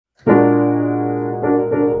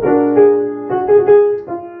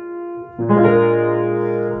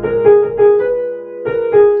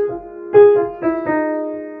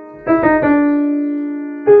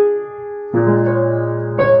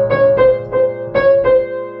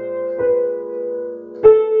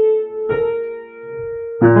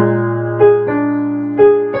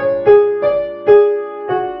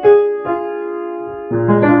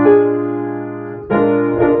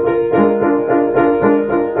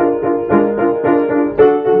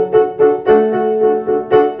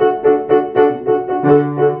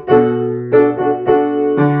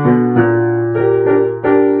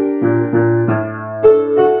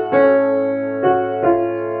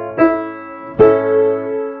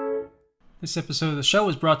This episode of the show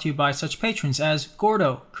is brought to you by such patrons as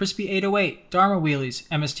Gordo, Chrispy808, Dharma Wheelies,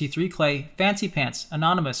 MST3 Clay, FancyPants,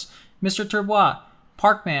 Anonymous, Mr. Turbeaux,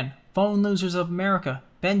 Parkman, Phone Losers of America,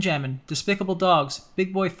 BenJammin, Despicabledogs,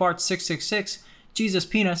 Big Boy Farts 666, Jesus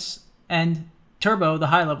Penis, and Turbeaux the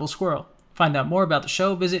High Level Squirrel. To find out more about the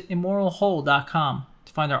show, visit immoralhole.com.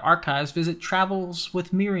 To find our archives, visit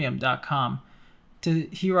travelswithmiriam.com. To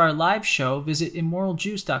hear our live show, visit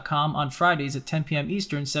immoraljuice.com on Fridays at 10 p.m.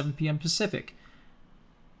 Eastern, 7 p.m. Pacific.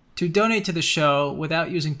 To donate to the show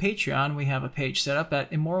without using Patreon, we have a page set up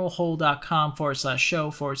at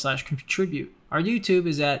immoralhole.com/show/contribute. Our YouTube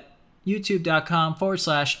is at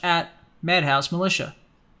youtube.com/@madhousemilitia.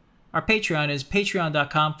 Our Patreon is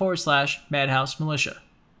patreon.com/madhousemilitia.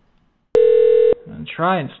 And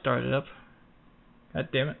try and start it up. God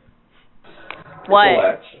damn it.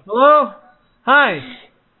 What? Hello? Hi.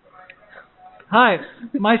 Hi.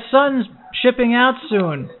 My son's shipping out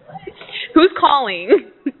soon. Who's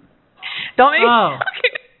calling? Don't make Oh.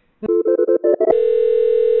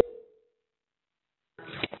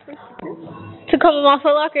 Tacoma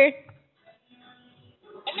Mafia Locker.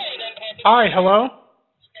 Hi, hello.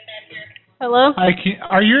 Hello? Hi,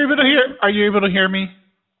 are you able to hear? Are you able to hear me?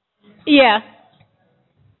 Yeah.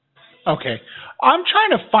 Okay. I'm trying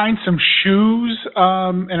to find some shoes,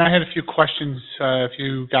 and I had a few questions. If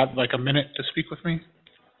you got like a minute to speak with me.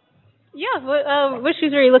 Yeah. What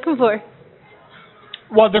shoes are you looking for?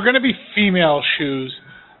 Well, they're going to be female shoes,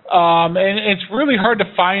 and it's really hard to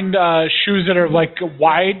find shoes that are like the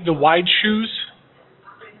wide shoes.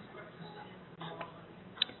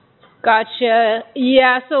 Gotcha.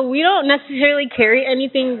 Yeah. So we don't necessarily carry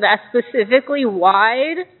anything that's specifically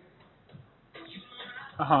wide.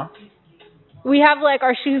 Uh-huh. We have like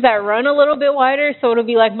our shoes that run a little bit wider, so it'll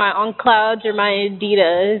be like my On Clouds or my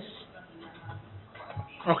Adidas.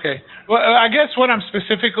 Okay. Well, I guess what I'm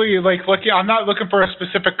specifically like looking, I'm not looking for a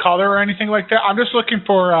specific color or anything like that. I'm just looking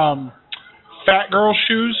for fat girl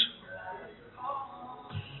shoes.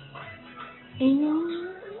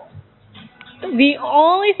 The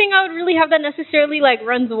only thing I would really have that necessarily like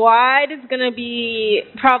runs wide is gonna be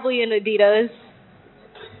probably an Adidas.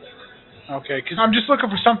 Okay, because I'm just looking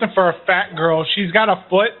for something for a fat girl. She's got a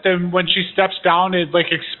foot, then when she steps down, it like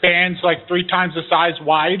expands like 3 times the size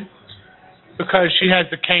wide because she has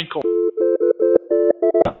the cankle.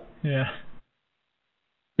 Yeah.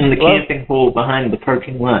 In the camping hole behind the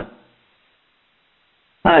parking lot.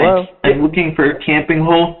 Hi, Hello? I'm looking for a camping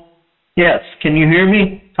hole. Yes, can you hear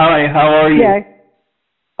me? Hi, how are you? Yeah,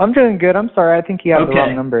 I'm doing good. I'm sorry, I think you have the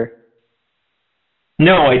wrong number.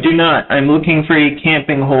 No, I do not. I'm looking for a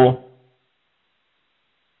camping hole.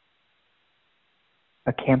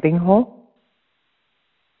 A camping hole?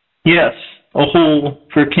 Yes, a hole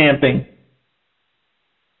for camping.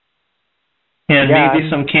 And maybe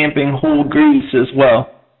some camping hole grease as well.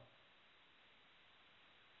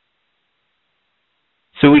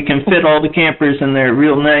 So we can fit all the campers in there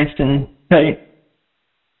real nice and tight.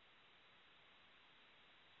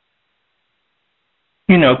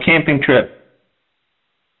 You know, camping trip.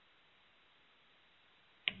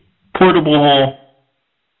 Portable hole.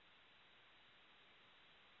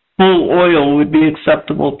 Whole oil would be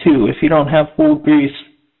acceptable too if you don't have whole grease.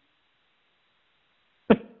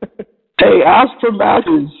 Hey, ask for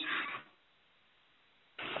matches.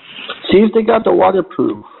 See if they got the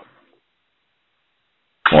waterproof.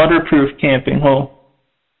 Waterproof camping hole.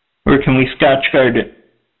 Or can we Scotch guard it?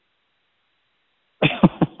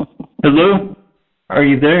 Hello? Are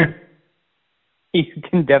you there? You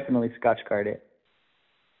can definitely Scotch guard it.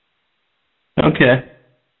 Okay.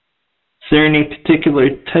 Is there any particular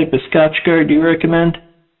type of Scotch guard you recommend?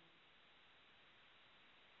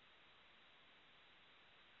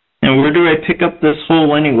 And where do I pick up this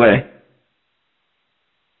hole anyway?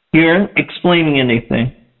 You aren't explaining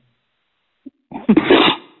anything.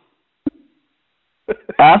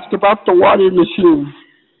 Ask about the water in the shoes.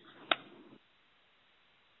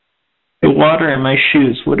 The water in my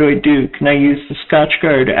shoes, what do I do? Can I use the Scotch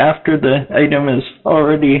guard after the item is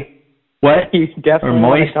already wet You definitely or want to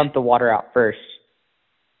moist? dump the water out first.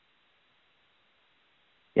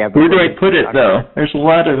 Yeah, Where do I put it though? There's a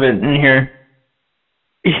lot of it in here.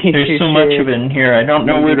 There's so much of it in here, I don't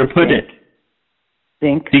know where to put it.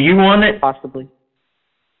 Sink? Do you want it? Possibly.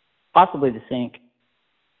 Possibly the sink.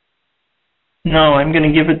 No, I'm going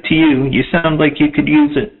to give it to you. You sound like you could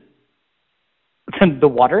use it. The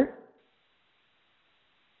water?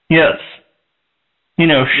 Yes. You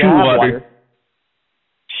know, shoe water.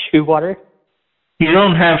 Shoe water? You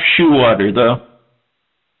don't have shoe water, though.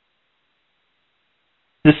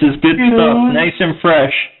 This is good stuff, nice and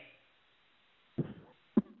fresh.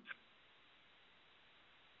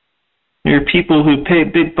 Your There are people who pay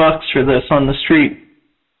big bucks for this on the street.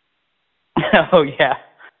 Oh, yeah.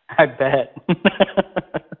 I bet.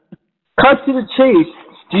 Cut to the chase.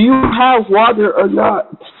 Do you have water or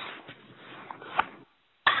not?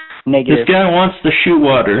 Negative. This guy wants to shoot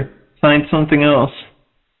water. Find something else.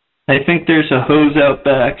 I think there's a hose out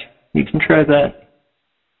back. You can try that.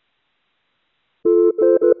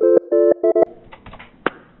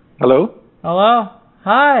 Hello? Hello?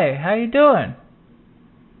 Hi, how you doing?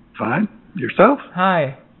 Fine. Yourself?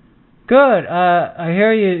 Hi. Good. I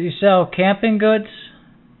hear you sell camping goods?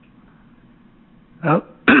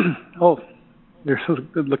 Oh, you're so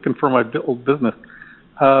good looking for my old business.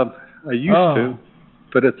 I used to,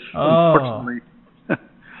 but it's unfortunately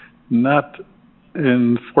not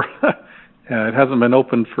in for. Yeah, it hasn't been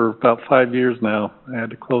open for about 5 years now. I had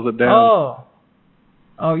to close it down.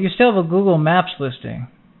 Oh, you still have a Google Maps listing.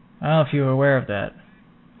 I don't know if you were aware of that.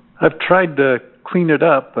 I've tried to clean it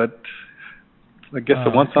up, but I guess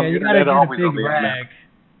it wants on the internet always on the internet.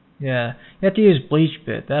 Yeah, you have to use Bleach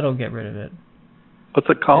Bit. That'll get rid of it. What's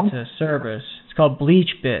it called? It's a service. It's called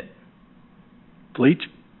Bleach Bit. Bleach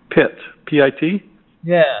Pit. P-I-T?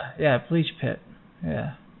 Yeah, Bleach Pit.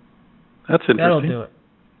 Yeah. That's interesting. That'll do it.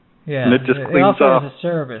 Yeah. And it just cleans also off. has a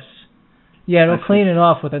service. Yeah, it'll clean it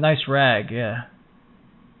off with a nice rag. Yeah.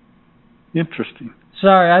 Interesting.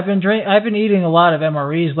 Sorry, I've been eating a lot of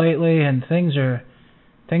MREs lately, and things are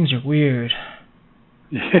weird.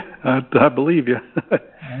 Yeah, I believe you.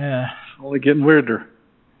 Yeah. It's only getting weirder.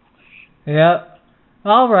 Yeah.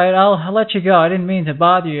 All right, I'll let you go. I didn't mean to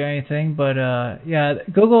bother you or anything, but yeah,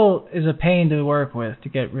 Google is a pain to work with to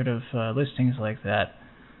get rid of listings like that.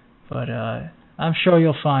 But I'm sure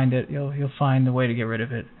you'll find it. You'll find the way to get rid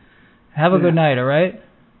of it. Have a good night, all right?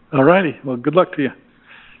 All righty. Well, good luck to you.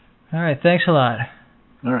 All right, thanks a lot.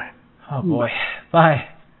 All right. Oh, boy. Bye.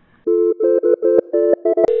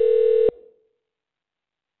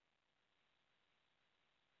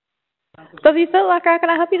 Sophie Footlocker, how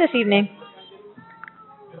can I help you this evening?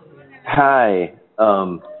 Hi.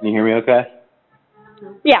 Can you hear me okay?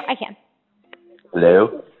 Yeah, I can.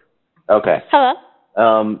 Hello? Okay. Hello?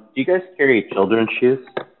 Do you guys carry children's shoes?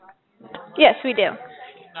 Yes, we do.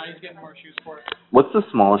 What's the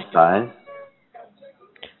smallest size?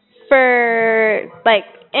 For, like,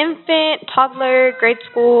 infant, toddler, grade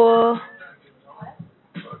school.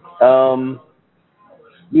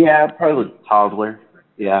 Yeah, probably toddler.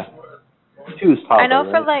 Yeah. Choose toddler. I know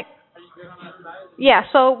for, like, yeah,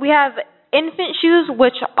 so we have infant shoes,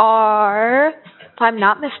 which are, if I'm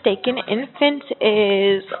not mistaken, infant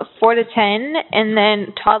is 4 to 10, and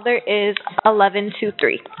then toddler is 11 to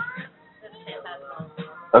 3.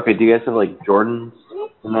 Okay, do you guys have, like, Jordans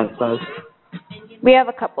in that size? We have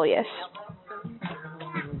a couple, yes.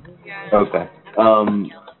 Okay.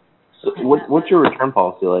 So what's your return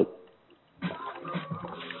policy like?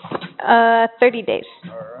 30 days.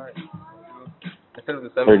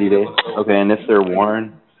 30 days. Okay, and if they're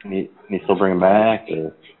worn, can you still bring them back?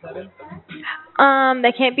 Or?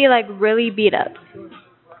 They can't be like really beat up.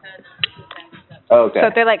 Okay. So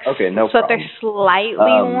if they're like, no so problem. if they're slightly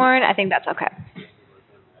worn, I think that's okay.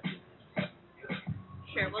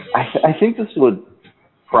 I think this would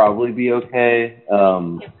probably be okay.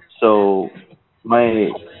 So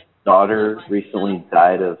my daughter recently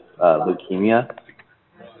died of leukemia,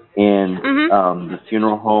 and the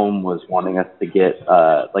funeral home was wanting us to get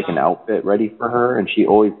like an outfit ready for her, and she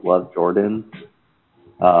always loved Jordans.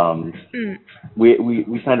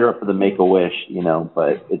 We signed her up for the Make-A-Wish,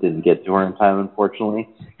 but it didn't get to her in time, unfortunately.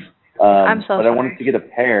 I'm so sorry. But I wanted to get a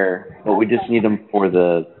pair, but we just need them for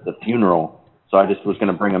the funeral. So I just was going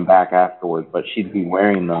to bring them back afterwards, but she'd be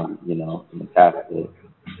wearing them, in the casket.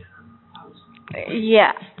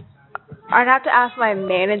 Yeah. I'd have to ask my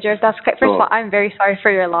manager if that's okay. First of all, I'm very sorry for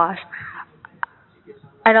your loss.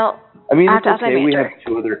 I mean, have it's to ask my okay. We manager. have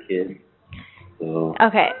 2 other kids. So.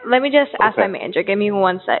 Okay, let me just ask my manager. Give me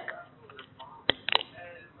 1 sec.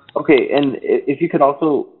 Okay, and if you could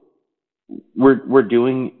also, we're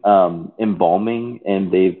doing embalming, and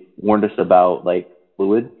they've warned us about like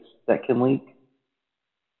fluids that can leak.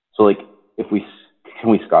 So like, can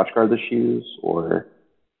we Scotch guard the shoes or?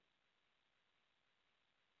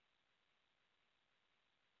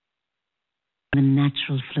 The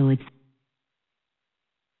natural fluids.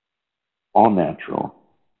 All natural.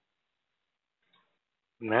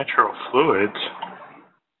 Natural fluids?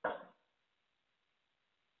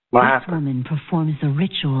 This woman performs a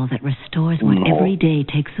ritual that restores what every day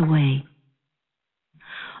takes away.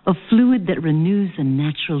 A fluid that renews the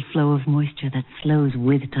natural flow of moisture that slows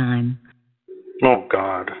with time. Oh,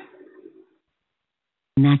 God.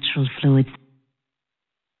 Natural fluids.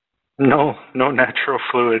 No natural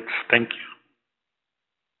fluids. Thank you.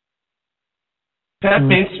 Pat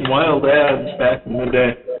made some wild ads back in the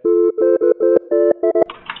day.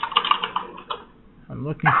 I'm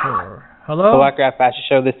looking for... Hello? Footlocker at Fashion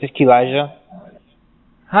Show, this is Elijah.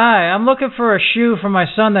 Hi, I'm looking for a shoe for my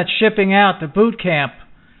son that's shipping out to boot camp.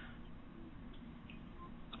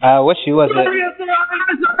 What shoe was it? Yes,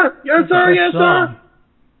 sir. Yes, sir. Yes, sir.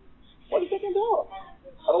 What are you taking down?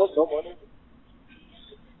 I don't know.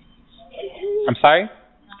 I'm sorry?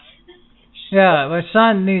 Yeah, my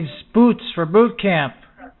son needs boots for boot camp.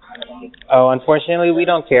 Oh, unfortunately, we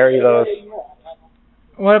don't carry those.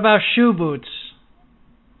 What about shoe boots?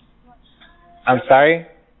 I'm sorry?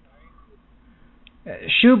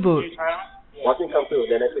 Shoe boot.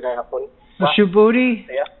 The shoe booty?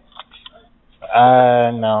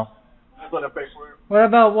 No. What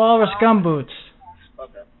about walrus gum boots?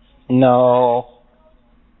 No.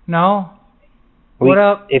 No? What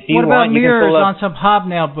about mirrors on some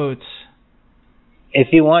hobnail boots?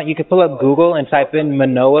 If you want, you can pull up Google and type in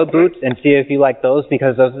Manoa boots and see if you like those,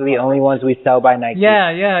 because those are the only ones we sell by Nike.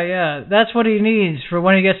 Yeah. That's what he needs for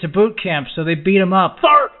when he gets to boot camp, so they beat him up.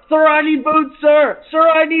 Sir, I need boots, sir. Sir,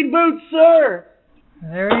 I need boots, sir.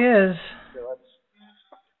 There he is.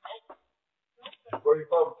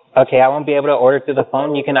 Okay, I won't be able to order through the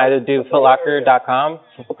phone. You can either do footlocker.com,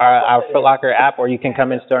 our Footlocker app, or you can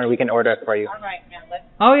come in store and we can order it for you.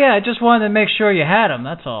 Oh, yeah, I just wanted to make sure you had them,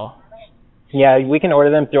 that's all. Yeah, we can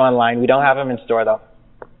order them through online. We don't have them in store, though.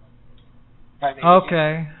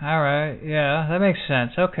 Okay, alright, yeah, that makes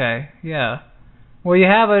sense. Okay, yeah. Will you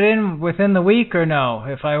have it in within the week or no?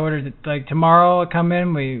 If I ordered it, like, tomorrow, I come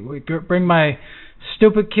in, we bring my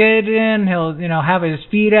stupid kid in, he'll, have his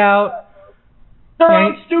feet out. Sir,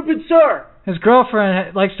 I'm stupid, sir. His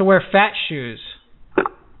girlfriend likes to wear fat shoes.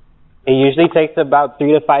 It usually takes about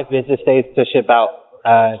 3 to 5 business days to ship out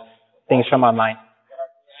things from online.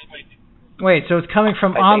 Wait, so it's coming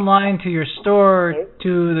from online to your store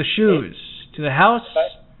to the shoes, to the house?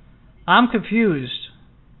 I'm confused.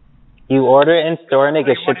 You order it in store and it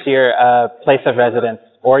gets shipped to your place of residence.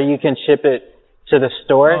 Or you can ship it to the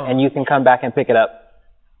store and you can come back and pick it up.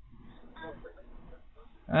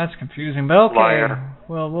 That's confusing, but okay. Liar.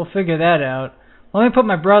 Well, we'll figure that out. Let me put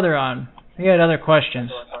my brother on. He had other questions.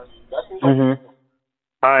 Mm-hmm.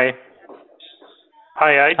 Hi,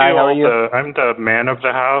 I'm the man of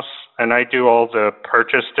the house, and I do all the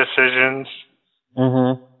purchase decisions.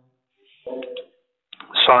 Mm-hmm.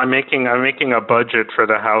 So I'm making a budget for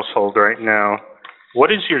the household right now. What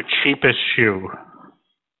is your cheapest shoe?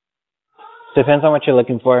 Depends on what you're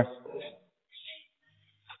looking for.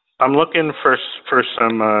 I'm looking for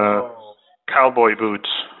some cowboy boots.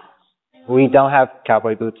 We don't have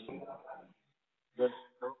cowboy boots.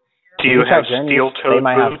 Do you have steel-toed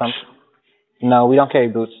boots? No, we don't carry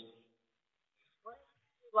boots.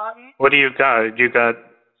 What do you got? You got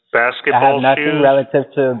basketball shoes? I have nothing relative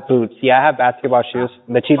to boots. Yeah, I have basketball shoes.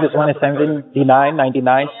 The cheapest one is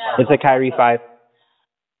 $79.99. It's a Kyrie 5.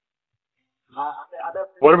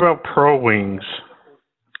 What about Pro Wings?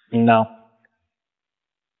 No.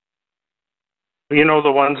 You know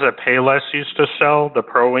the ones that Payless used to sell, the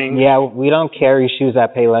Pro Wings? Yeah, we don't carry shoes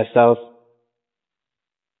that Payless sells.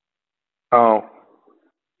 Oh.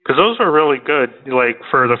 Because those were really good, like,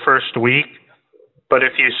 for the first week. But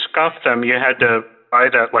if you scuffed them, you had to buy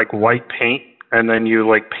that, like, white paint, and then you,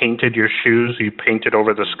 like, painted your shoes. You painted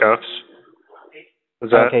over the scuffs.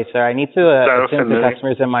 Okay, sir. I need to attend to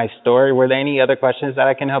customers in my store. Were there any other questions that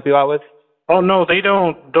I can help you out with? Oh, no, they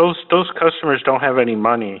don't. Those customers don't have any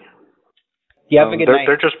money. You have a good night.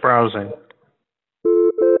 They're just browsing.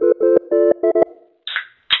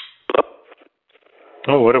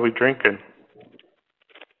 Oh, what are we drinking?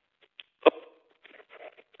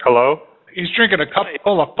 Hello? He's drinking a cup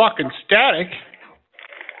full of fucking static.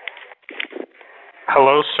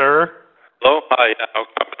 Hello, sir? Hello? Hi, how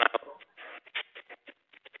can I help?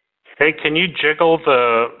 Hey, can you jiggle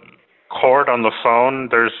the cord on the phone?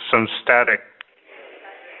 There's some static.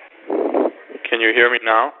 Can you hear me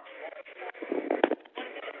now?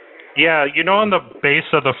 Yeah, you know on the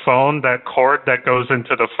base of the phone, that cord that goes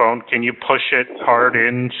into the phone, can you push it hard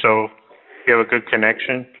in so you have a good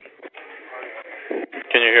connection?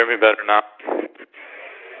 Can you hear me better now?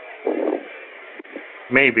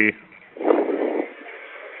 Maybe.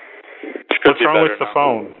 What's wrong with the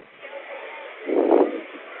phone?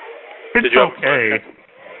 It's okay.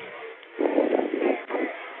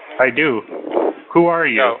 I do. Who are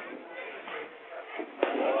you? No.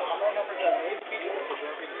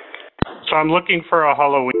 So I'm looking for a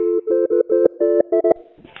Halloween.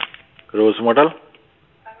 Rose model?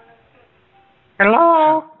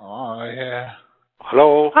 Hello? Oh, yeah.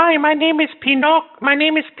 Hello? Hi, my name is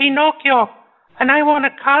Pinocchio. And I want a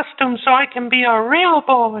costume so I can be a real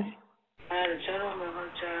boy.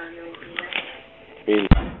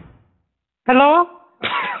 Hello?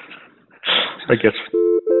 I guess.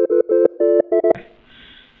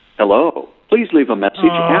 Hello. Please leave a message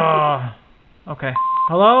after. Okay.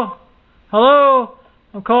 Hello? Hello?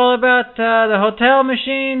 I'm calling about the hotel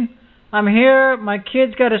machine. I'm here. My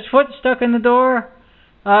kid's got his foot stuck in the door.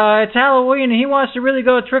 It's Halloween and he wants to really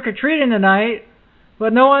go trick-or-treating tonight.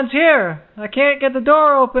 But no one's here. I can't get the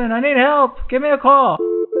door open. I need help. Give me a call.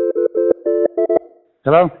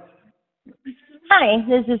 Hello? Hi,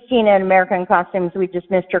 this is Tina in American Costumes. We just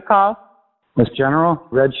missed your call. Miss General,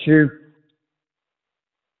 red shoe.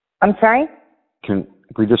 I'm sorry? Can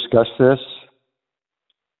we discuss this?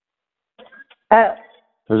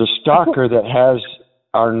 There's a stalker that has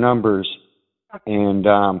our numbers, and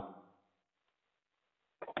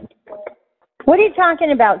What are you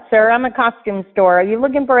talking about, sir? I'm a costume store. Are you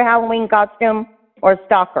looking for a Halloween costume or a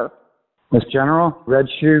stalker? Miss General, red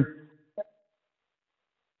shoe.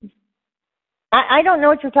 I don't know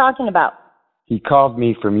what you're talking about. He called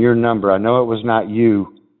me from your number. I know it was not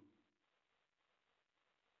you.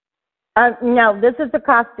 No, this is a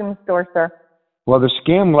costume store, sir. Well, the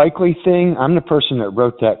scam likely thing, I'm the person that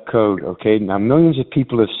wrote that code, okay? Now, millions of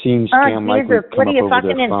people have seen scam likely Jesus, come what are up you, over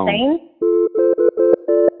fucking their phone. insane?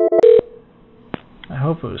 I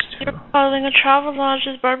hope it was two. You're calling a travel lodge.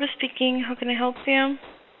 This is Barbara speaking. How can I help you?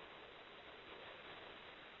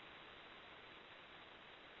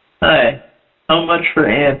 Hi. How much for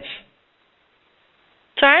ants?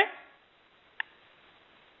 Sorry?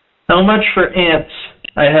 How much for ants?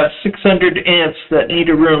 I have 600 ants that need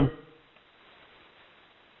a room.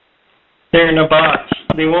 They're in a box.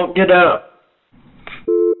 They won't get out.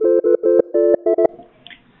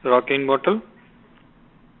 Rocking bottle?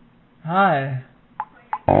 Hi.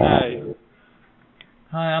 Hi.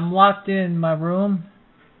 Hi, I'm locked in my room.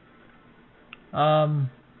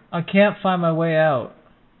 I can't find my way out.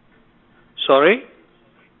 Sorry?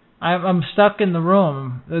 I'm stuck in the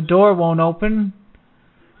room. The door won't open.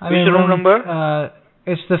 Which room number?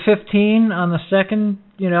 It's the 15 on the second,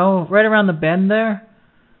 right around the bend there.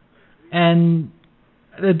 And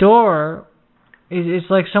the door it's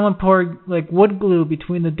like someone poured wood glue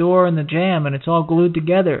between the door and the jamb, and it's all glued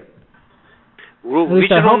together. Which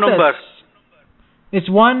room number? It's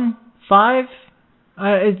 1-5.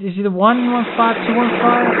 It's either 115,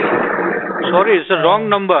 215. Sorry, it's the wrong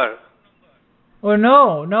number. Or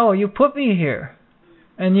no, you put me here,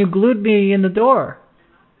 and you glued me in the door.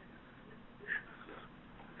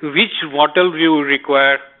 Which bottle do you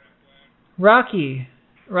require? Rocky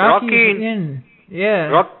in. Yeah.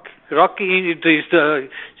 Rocky in. It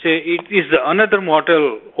is the another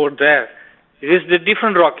model over there. It is the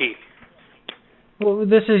different Rocky. Well,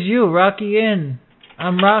 this is you, Rocky in.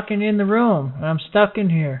 I'm rocking in the room, and I'm stuck in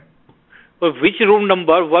here. Well, which room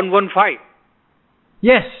number? 115.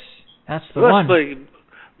 Yes, that's the one.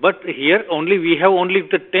 But here we have only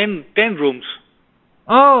the 10 rooms.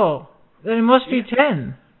 Oh, then it must be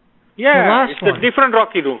 10. Yeah, it's a different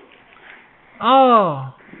Rocky room.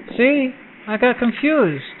 Oh, see? I got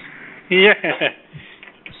confused. Yeah.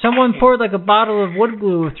 Someone poured a bottle of wood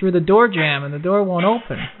glue through the door jamb and the door won't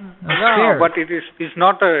open. I'm scared. But it's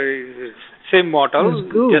not a same model.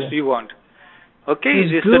 Just you want. Okay,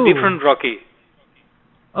 it's a different Rocky.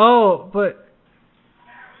 Oh, but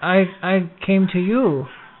I came to you.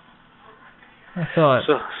 I thought.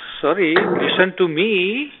 Sorry, listen to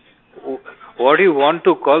me. What you want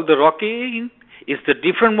to call the Rocky is the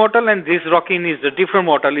different model, and this Rocky is the different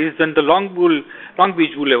model. Is in the Long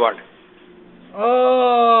Beach Boulevard.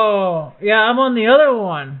 Oh, yeah, I'm on the other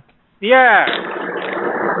one. Yeah.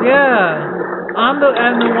 Yeah, I'm the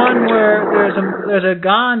one where there's a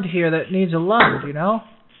Gond here that needs a lung,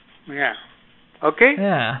 Yeah. Okay.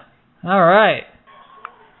 Yeah. All right.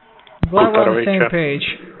 I'm glad we're on the same page.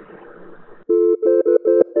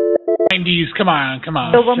 90s, come on.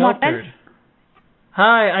 Sheltered.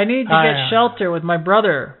 Hi, I need to get shelter with my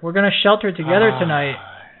brother. We're going to shelter together tonight.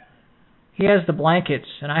 He has the blankets,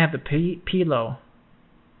 and I have the pillow.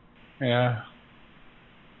 Yeah.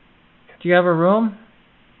 Do you have a room?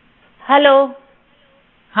 Hello.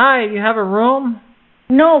 Hi, you have a room?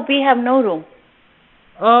 No, we have no room.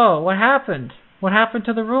 Oh, what happened? What happened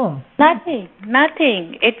to the room? Nothing.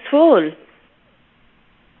 It's full.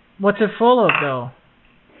 What's it full of, though?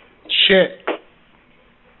 Shit.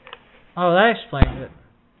 Oh, that explains it.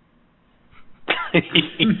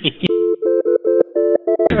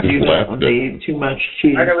 They eat too much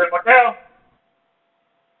cheese.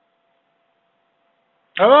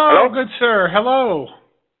 Hello, good sir. Hello.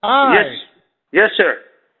 Hi. Yes, sir.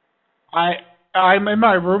 I'm in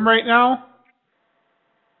my room right now.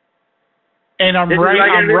 And I'm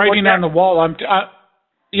writing on the wall.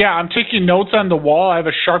 I'm taking notes on the wall. I have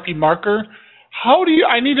a Sharpie marker.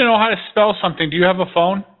 I need to know how to spell something. Do you have a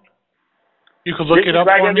phone? You could look it up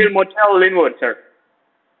for me. Motel Linwood, sir.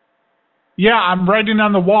 Yeah, I'm writing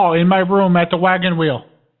on the wall in my room at the wagon wheel.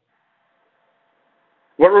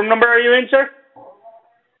 What room number are you in, sir?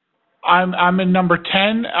 I'm in number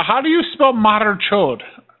 10. How do you spell Mater Chode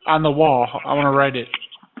on the wall? I want to write it.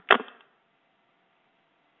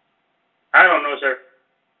 I don't know, sir.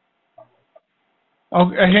 Oh,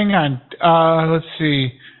 hang on. Let's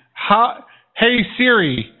see. Hey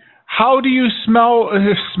Siri, how do you smell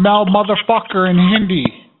motherfucker in Hindi?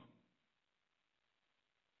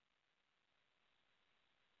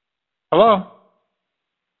 Hello?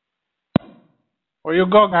 Where you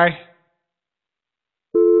go, guy?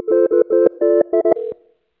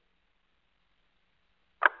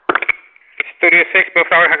 Studio 6,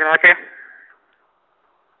 Bellflower, how can I help you?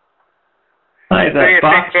 Hi, that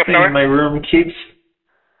box thing in my room keeps...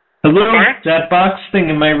 Hello? Sorry? That box thing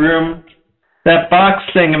in my room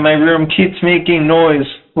keeps making noise.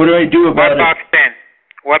 What do I do about it?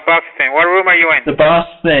 What box thing? What room are you in? The box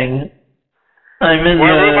thing. I'm in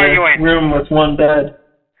room with one bed.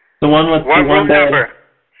 The one with the one bed. Number?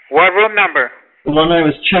 What room number? The one I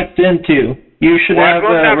was checked into. You should have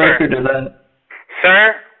a record of that.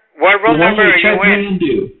 Sir, what room number are you in?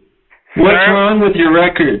 What's wrong with your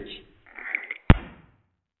records?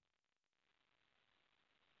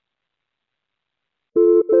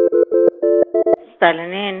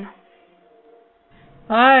 Styling in.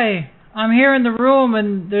 Hi, I'm here in the room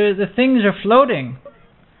and the things are floating.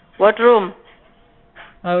 What room?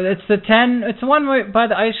 Oh, it's the 10. It's the one by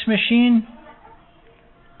the ice machine.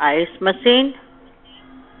 Ice machine?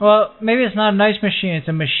 Well, maybe it's not an ice machine. It's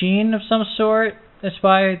a machine of some sort. It's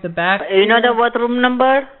by the back. You know what room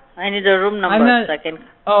number? I need a room number.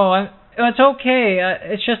 It's okay.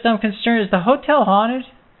 It's just I'm concerned. Is the hotel haunted?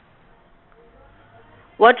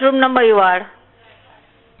 What room number you are?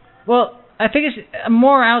 Well, I think it's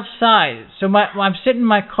more outside. So I'm sitting in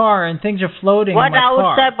my car and things are floating in my car. What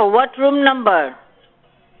outside? But what room number?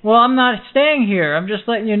 Well, I'm not staying here. I'm just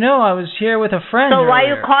letting you know I was here with a friend. So why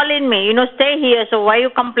are you calling me? Stay here. So why are you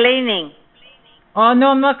complaining? Oh, no,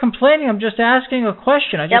 I'm not complaining. I'm just asking a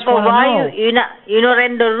question. I just want to know. You're not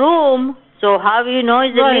in the room, so how do you know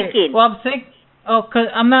it's leaking? Well, because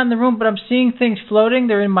I'm not in the room, but I'm seeing things floating.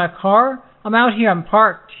 They're in my car. I'm out here. I'm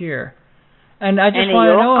parked here. And I just want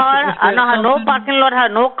to know if I know no parking lot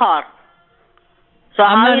has no car. So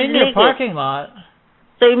I'm not in your parking lot.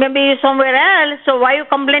 So maybe you're somewhere else, so why you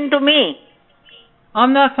complain to me?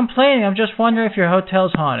 I'm not complaining. I'm just wondering if your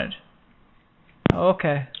hotel's haunted.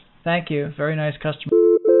 Okay. Thank you. Very nice customer.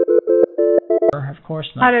 Of course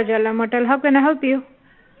not. Hello, Jala Motel. How can I help you?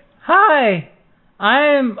 Hi.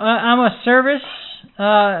 I'm a service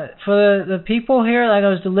for the people here. Like I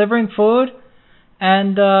was delivering food,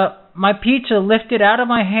 and my pizza lifted out of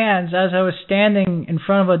my hands as I was standing in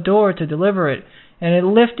front of a door to deliver it, and it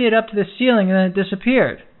lifted up to the ceiling and then it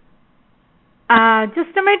disappeared.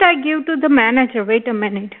 Just a minute. I give to the manager. Wait a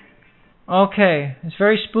minute. Okay. It's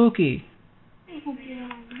very spooky.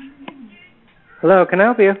 Hello, can I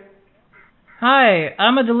help you? Hi,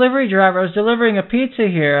 I'm a delivery driver. I was delivering a pizza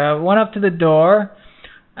here. I went up to the door.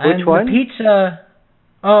 Which one? The pizza,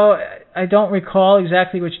 I don't recall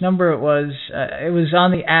exactly which number it was. It was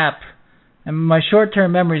on the app, and my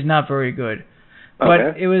short-term memory is not very good.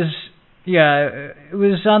 But it was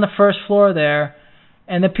on the first floor there,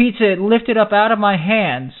 and the pizza, it lifted up out of my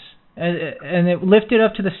hands, and it lifted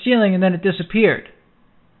up to the ceiling, and then it disappeared.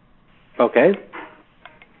 Okay.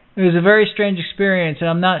 It was a very strange experience, and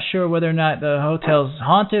I'm not sure whether or not the hotel's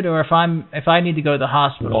haunted or if I need to go to the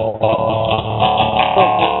hospital.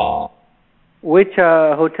 Which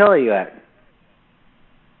hotel are you at?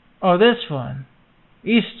 Oh, this one.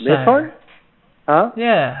 East Side. This one? Huh?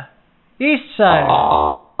 Yeah. East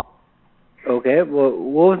Side. Okay, well,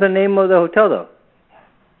 what was the name of the hotel, though?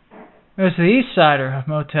 It was the East Sider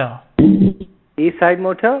Motel. East Side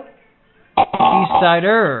Motel? East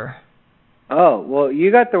Sider. Oh, well,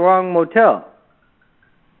 you got the wrong motel.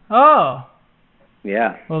 Oh.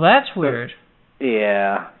 Yeah. Well, that's weird.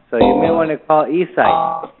 Yeah. So you may want to call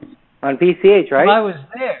Eastside on PCH, right? Well,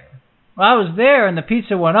 I was there, and the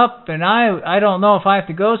pizza went up, and I don't know if I have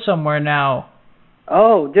to go somewhere now.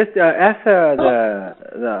 Oh, just ask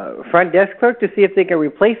the front desk clerk to see if they can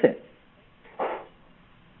replace it.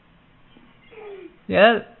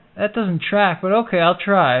 Yeah, that doesn't track, but okay, I'll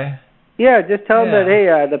try. Yeah, just tell them that,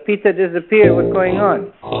 hey, the pizza disappeared. What's going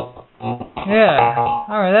on? Yeah.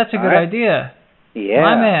 All right, that's a good idea. Yeah.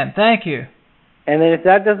 My man, thank you. And then if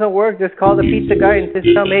that doesn't work, just call the pizza guy and just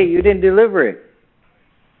tell him, hey, you didn't deliver it.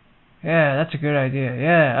 Yeah, that's a good idea.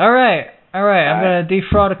 Yeah. All right. I'm going to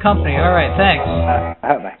defraud a company. All right, thanks.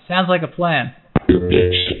 Bye. Sounds like a plan. Central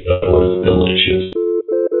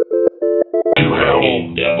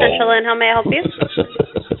Inn, how may I help you?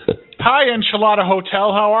 Hi, Enchilada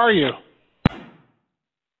Hotel. How are you?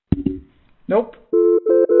 Nope.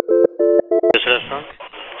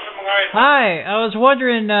 Hi, I was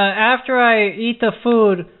wondering, after I eat the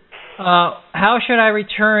food, how should I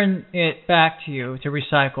return it back to you to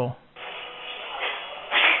recycle?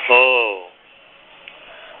 Oh.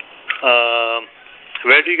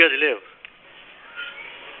 Where do you guys live?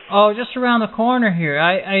 Oh, just around the corner here.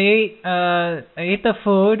 I ate the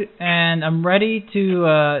food, and I'm ready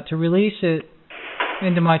to release it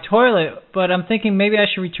into my toilet, but I'm thinking maybe I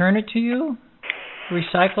should return it to you,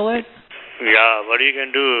 recycle it. Yeah, what you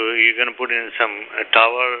can do, you can put in some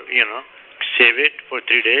tower, save it for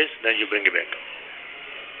 3 days, then you bring it back.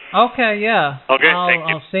 Okay, yeah. Okay, thank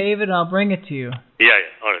you. I'll save it and I'll bring it to you. Yeah.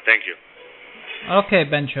 All right, thank you. Okay,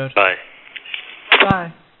 BenJammin. Bye.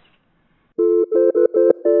 Bye.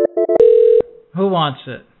 Who wants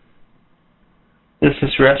it? This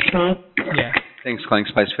is restaurant? Yeah. Thanks for calling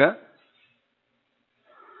Spice Fair.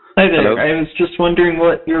 Hi there. Hello? I was just wondering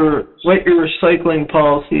what your recycling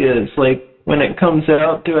policy is. Like, when it comes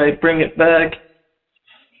out, do I bring it back?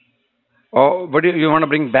 Oh, what do you want to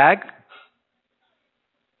bring back?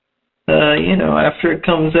 After it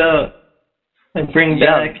comes out, I bring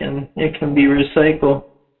back and it can be recycled.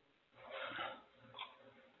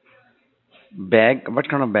 Bag? What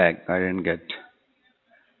kind of bag? I didn't get.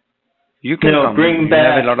 You can come. Bring you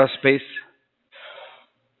back. have a lot of space.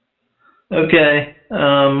 Okay.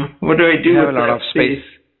 What do I do We have with a lot that of space.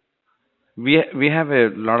 We have a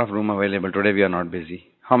lot of room available. Today we are not busy.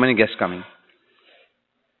 How many guests coming?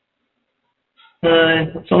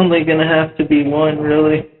 It's only going to have to be one,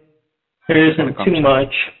 really. There isn't too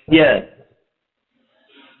much yet.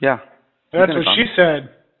 Yeah. That's what she said.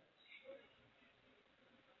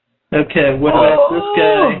 Okay, what about this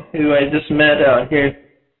guy who I just met out here?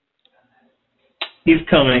 He's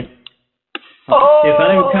coming. If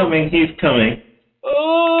I'm coming, he's coming.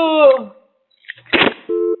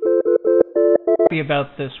 Be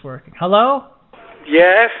about this working. Hello?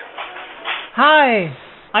 Yes. Hi.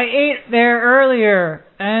 I ate there earlier,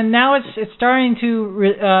 and now it's starting to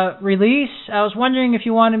release. I was wondering if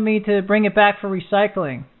you wanted me to bring it back for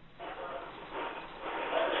recycling.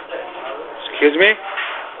 Excuse me?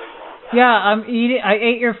 Yeah, I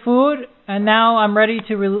ate your food, and now I'm ready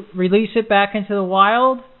to release it back into the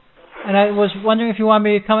wild. And I was wondering if you want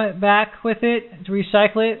me to come back with it to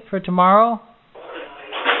recycle it for tomorrow.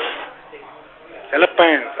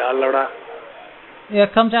 Yeah,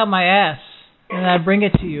 it comes out my ass, and I bring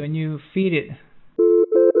it to you, and you feed it.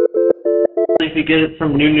 If you get it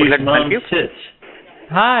from Nunu's mom's tits.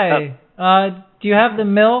 Hi. Do you have the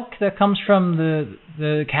milk that comes from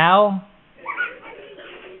the cow?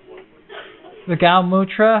 The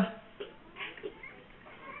Galmutra?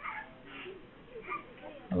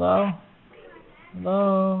 Hello?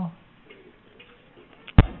 Hello?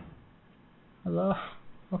 Hello?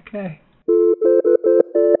 Okay.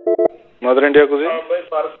 Mother India cuisine?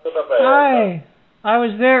 Hi. I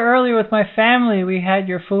was there earlier with my family. We had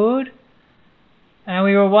your food. And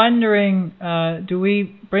we were wondering, do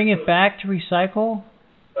we bring it back to recycle?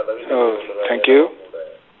 Oh, thank you.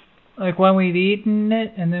 Like when we'd eaten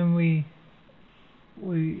it and then we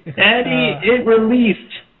Daddy, it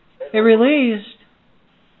released. It released?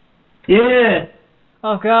 Yeah.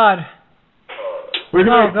 Oh, God. Where do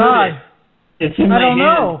I put God. it? It's in my hand. I don't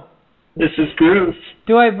know. This is gross.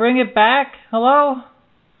 Do I bring it back? Hello?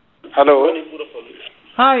 Hello?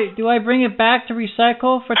 Hi, do I bring it back to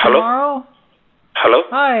recycle for tomorrow? Hello?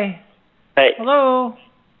 Hi. Hey. Hello?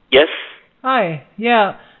 Yes? Hi.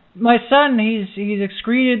 Yeah. My son, he's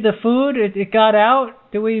excreted the food. It got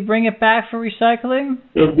out. Do we bring it back for recycling?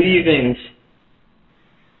 The leavings.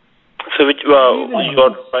 So which, you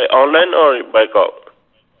got by online or by call?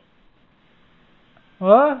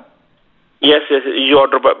 What? Yes, you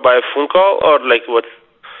order by phone call or like what?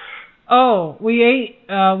 Oh, we ate,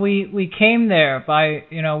 we came there by,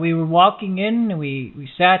 we were walking in and we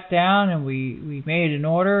sat down and we made an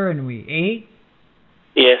order and we ate.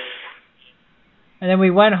 Yes. And then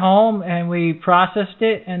we went home and we processed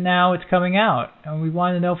it and now it's coming out. And we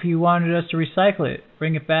wanted to know if you wanted us to recycle it,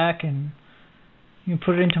 bring it back and you can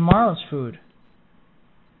put it in tomorrow's food.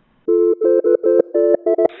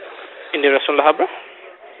 Indian restaurant La Habra?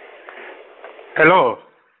 Hello.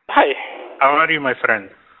 Hi. How are you, my friend?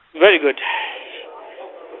 Very good.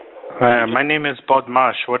 My name is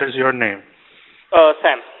Bodmash. What is your name?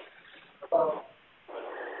 Sam.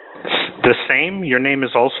 The same? Your name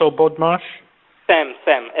is also Bodmash? Sam,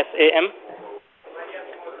 S-A-M.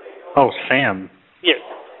 Oh, Sam. Yes.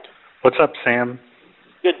 What's up, Sam?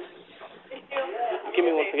 Good. Give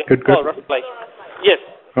me one second. Good. Oh, reply. Yes.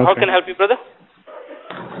 Okay. How can I help you, brother?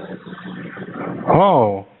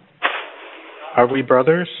 Oh. Are we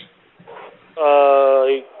brothers?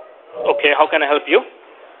 Okay, how can I help you?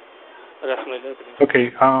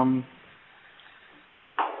 Okay, I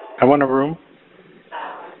want a room.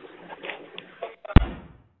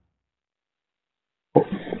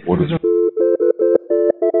 What is it?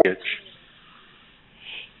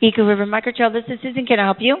 Eco River Microtrail, this is Susan. Can I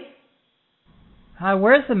help you? Hi,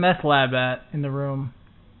 where's the meth lab at in the room?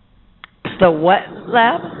 The what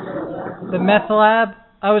lab? The meth lab.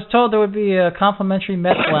 I was told there would be a complimentary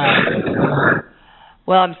meth lab.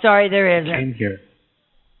 Well, I'm sorry, there isn't. In here.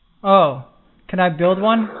 Oh, can I build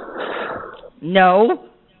one? No.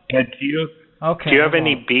 Do you Okay. Do you have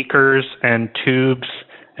any beakers and tubes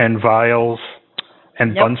and vials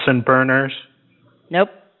and Bunsen burners? Nope.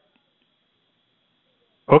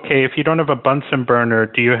 Okay, if you don't have a Bunsen burner,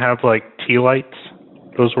 do you have like tea lights?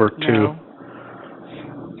 Those work too. No.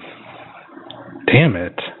 Damn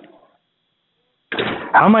it.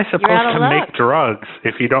 How am I supposed out of to luck. make drugs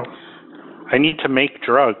if you don't? I need to make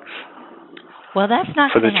drugs Well, that's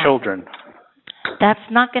not for going the to happen. children. That's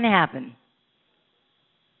not going to happen.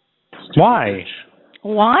 Why?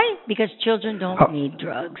 Why? Because children don't need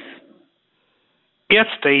drugs. Yes,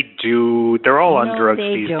 they do. They're all on No, drugs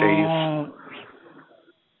they these don't. days.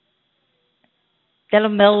 That'll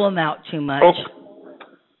mellow them out too much. Oh.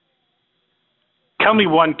 Tell me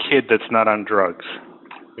one kid that's not on drugs.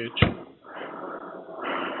 Bitch.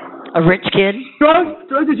 A rich kid? Drugs?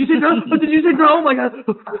 Did you say drugs? Did you say drugs? Oh my God.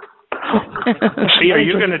 See, are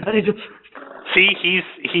you gonna? See,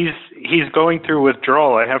 he's going through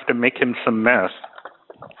withdrawal. I have to make him some meth.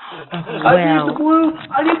 I need the blue.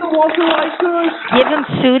 I need the water like this. Give him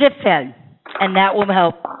Sudafed, and that will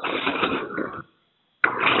help.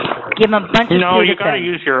 Give him a bunch of No, Sudafed. you got to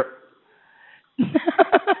use your.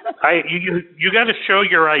 You got to show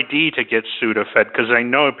your ID to get Sudafed because I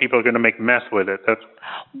know people are going to make meth with it. That's.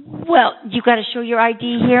 Well, you got to show your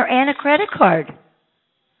ID here and a credit card.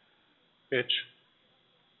 Bitch.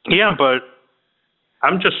 Yeah, but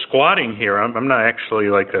I'm just squatting here. I'm not actually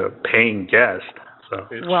like a paying guest. So.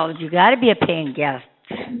 Well, you got to be a paying guest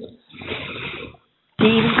to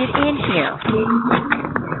even get in here.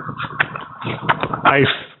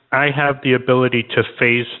 I have the ability to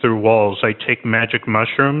phase through walls. I take magic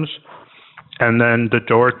mushrooms, and then the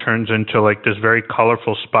door turns into like this very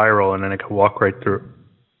colorful spiral, and then I can walk right through.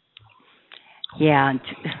 Yeah.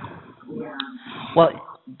 Well,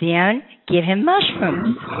 then give him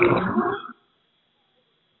mushrooms.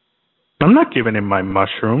 I'm not giving him my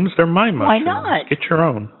mushrooms. They're my mushrooms. Why not? Get your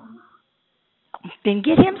own. Then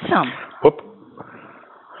get him some. Whoop.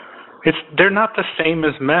 They're not the same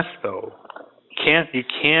as meth, though. You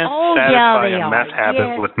can't satisfy a meth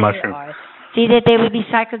habit with mushrooms. Are. See, that they would be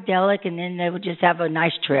psychedelic, and then they would just have a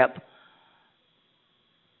nice trip.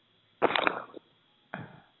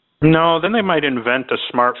 No, then they might invent a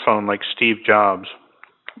smartphone like Steve Jobs.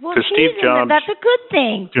 Well, Steve Jobs. That's a good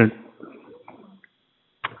thing.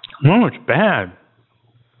 No, it's bad.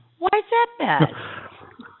 Why is that bad?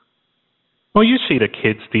 Well, you see the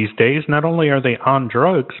kids these days. Not only are they on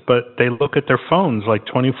drugs, but they look at their phones like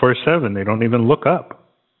 24/7. They don't even look up.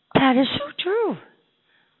 That is so true.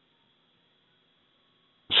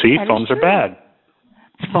 See, phones are bad.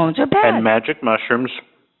 Phones are bad. And magic mushrooms.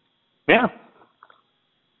 Yeah.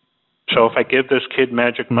 So if I give this kid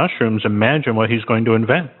magic mushrooms, imagine what he's going to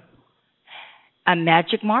invent. A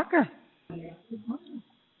magic marker.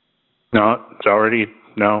 No, it's already a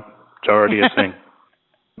thing.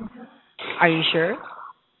 Are you sure?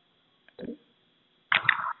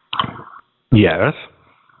 Yes,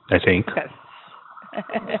 I think. Okay.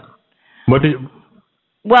 What is?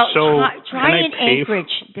 Well, so try in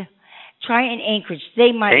Anchorage. Try in Anchorage.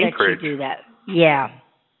 They might let you do that. Yeah.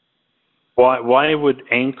 Why would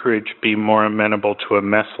Anchorage be more amenable to a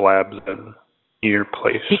meth lab than your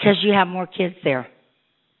place? Because you have more kids there.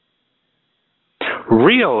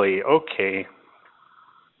 Really? Okay.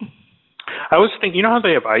 I was thinking, you know how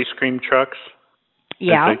they have ice cream trucks?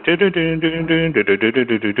 Yeah. Like,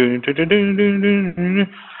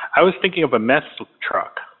 I was thinking of a meth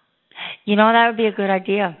truck. You know, that would be a good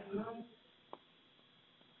idea.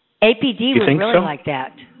 APD would really like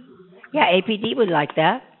that. Yeah, APD would like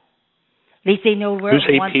that. At least they know where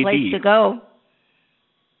one place to go.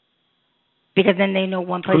 Because then they know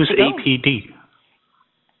one place to go. Who's APD?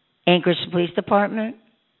 Anchorage Police Department.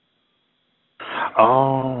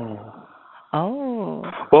 Oh. Oh.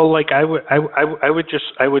 Well, like I would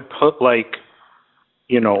put like,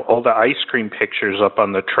 you know, all the ice cream pictures up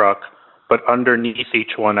on the truck, but underneath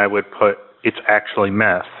each one I would put it's actually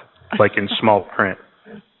meth, like in small print.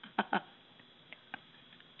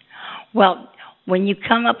 Well, when you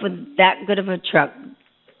come up with that good of a truck,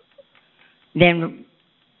 then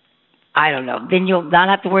I don't know. Then you'll not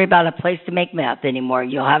have to worry about a place to make meth anymore.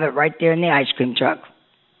 You'll have it right there in the ice cream truck.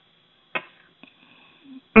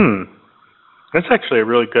 That's actually a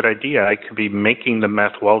really good idea. I could be making the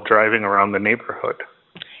meth while driving around the neighborhood.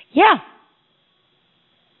 Yeah.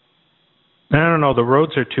 I don't know. The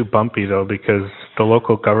roads are too bumpy, though, because the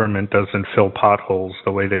local government doesn't fill potholes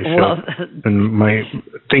the way they should. Well, and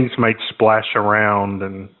things might splash around,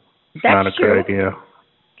 and it's not a good idea.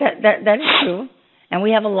 That is true. And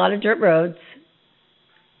we have a lot of dirt roads.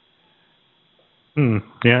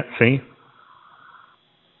 Yeah, see?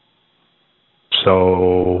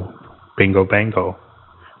 So, bingo bango.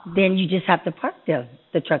 Then you just have to park the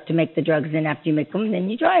truck to make the drugs. Then after you make them, then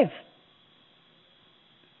you drive.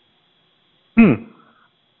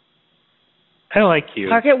 I like you.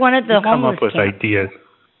 Park at one of the come homeless up with camps. ideas.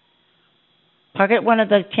 Park at one of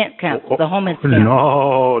the tent camps, the homeless camps.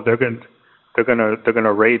 No, they're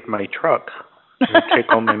gonna raid my truck. They'll take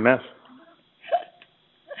all my meth.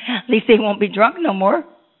 At least they won't be drunk no more.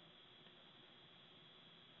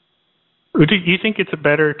 Do you think it's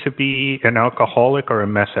better to be an alcoholic or a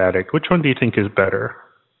meth addict? Which one do you think is better?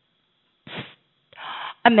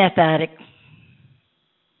 A meth addict.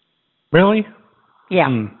 Really?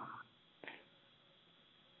 Yeah.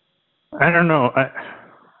 I don't know. I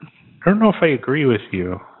don't know if I agree with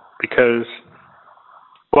you because,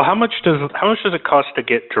 well, how much does it cost to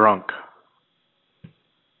get drunk?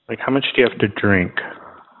 Like, how much do you have to drink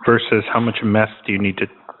versus how much meth do you need to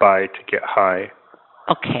buy to get high?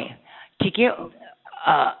 Okay. To get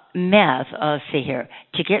meth, let's see here.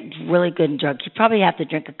 To get really good and drunk, you probably have to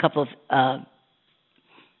drink a couple of,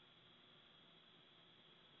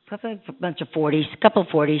 probably a bunch of 40s, a couple of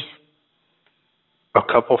 40s. A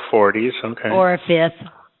couple 40s, okay. Or a fifth.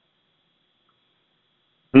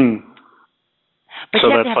 But so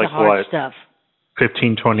you have that's to have like the hard what? stuff.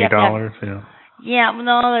 $15, $20, yeah. Yeah,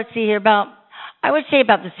 no, let's see here. I would say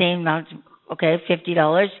about the same amount. Okay,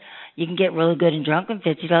 $50. You can get really good and drunk, and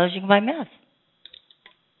 $50 you can buy meth.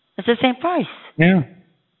 It's the same price. Yeah.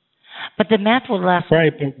 But the meth will last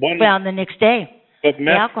the next day. But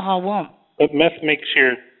the alcohol won't. But meth makes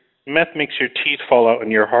your teeth fall out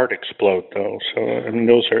and your heart explode, though. So I mean,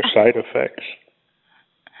 those are side effects.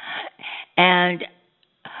 And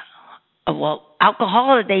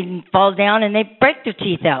alcohol, they fall down and they break their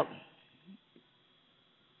teeth out.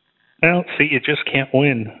 Well, see, you just can't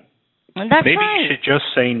win. And that's Maybe right. you should just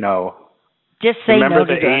say no. Just say Remember no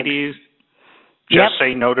to the drugs. 80s? Just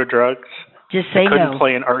say no to drugs? Just say I couldn't no.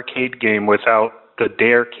 play an arcade game without the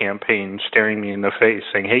DARE campaign staring me in the face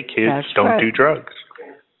saying, hey, kids, don't right. do drugs.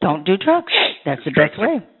 Don't do drugs. That's the best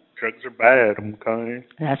way. Drugs are bad, okay?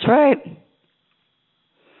 That's right.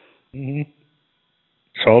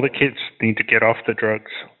 So all the kids need to get off the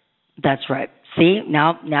drugs. That's right. See,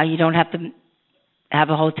 now you don't have to have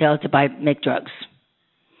a hotel to make drugs.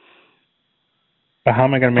 But how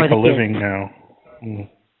am I going to make a living kids. now?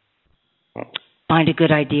 Find a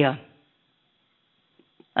good idea.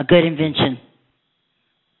 A good invention.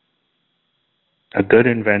 A good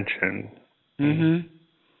invention.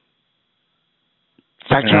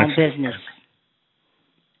 Start your own business.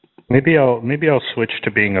 Maybe I'll switch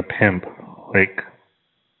to being a pimp. Like,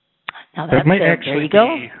 now that's there you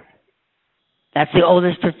go. That's the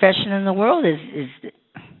oldest profession in the world. Is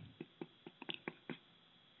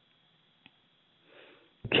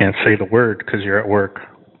can't say the word because you're at work.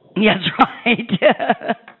 That's right.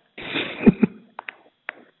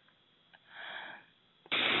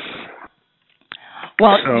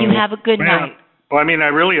 Well, so, you have a good night. Well, I mean, I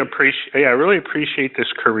really appreciate this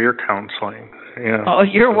career counseling. Yeah. Oh,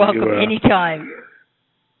 you're welcome anytime.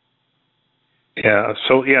 Yeah.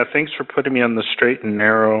 So thanks for putting me on the straight and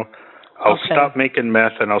narrow. I'll stop making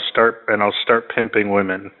meth and I'll start pimping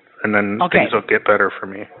women, and then things will get better for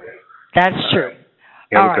me. That's true.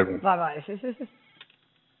 All right. Good one. Bye-bye.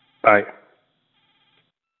 Bye.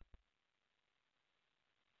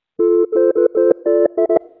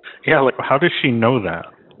 Yeah, like, how does she know that?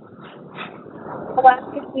 Hello,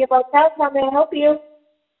 Chrispy Motel. How may I help you?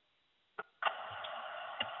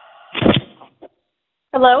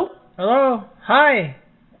 Hello? Hello? Hi.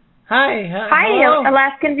 Hi. Hi, hello.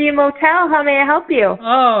 Alaskan View Motel. How may I help you?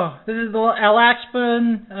 Oh, this is the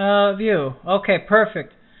Alaskan View. Okay,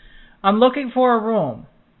 perfect. I'm looking for a room.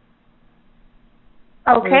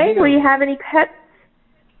 Okay. Will you have any pets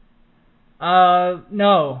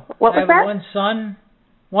No. What was I have that?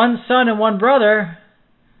 one son and one brother.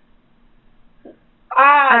 All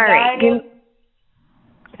right.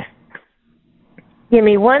 Give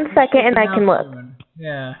me 1 second and I can look.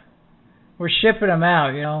 Yeah. We're shipping them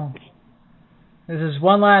out, you know. This is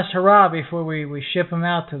one last hurrah before we ship him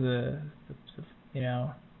out to the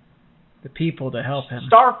people to help him.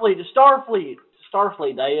 Starfleet,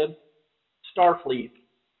 Dad. Starfleet.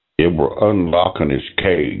 Yeah, we're unlocking his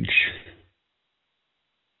cage.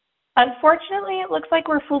 Unfortunately, it looks like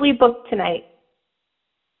we're fully booked tonight.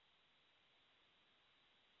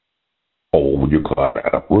 Oh, you got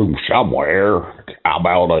a room somewhere. How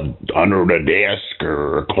about under the desk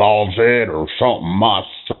or a closet or something? My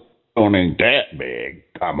son ain't that big.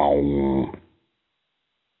 Come on.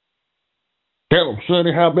 Tell him,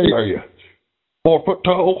 Sonny, how big are you? 4 foot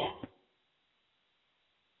tall?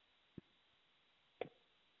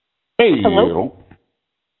 Hey, Hello?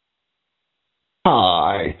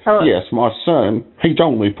 Hi. Hello? Yes, my son. He's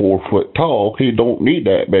only 4 foot tall. He don't need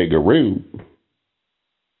that big a room.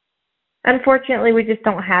 Unfortunately, we just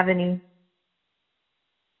don't have any.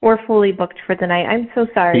 We're fully booked for the night. I'm so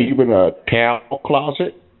sorry. Even a towel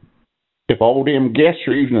closet? If all them guests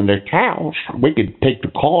are using their towels, we could take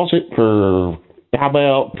the closet for, how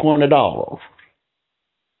about $20?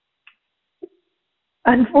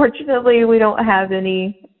 Unfortunately, we don't have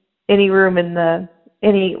any room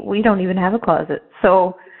we don't even have a closet.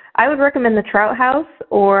 So I would recommend the Trout House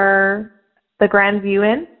or the Grand View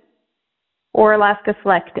Inn or Alaska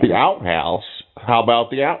Select Inn. The outhouse? How about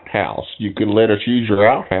the outhouse? You can let us use your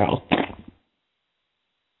outhouse.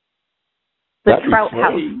 The Trout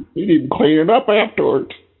House. We need to clean it up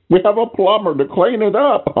afterwards. We have a plumber to clean it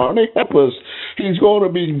up, honey. He's going to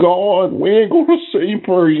be gone. We ain't going to see him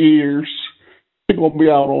for years. He's going to be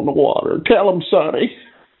out on the water. Tell him, Sonny.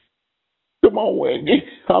 Come on, Wingy.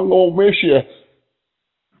 I'm going to miss you.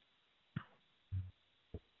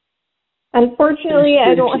 Unfortunately,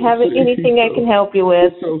 I don't have anything I can help you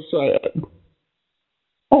with. It's so sad.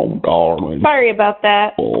 Oh, darling. Sorry about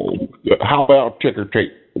that. Oh, how about trick or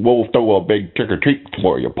treat? We'll throw a big trick or treat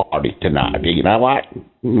for your party tonight. You know what?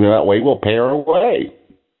 That way we'll pair away.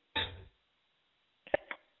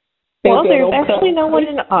 Well, there's actually no one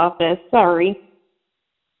in the office. Sorry.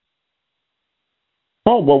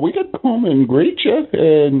 Oh, well, we could come and greet you,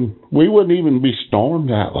 and we wouldn't even be stormed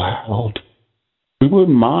that loud. We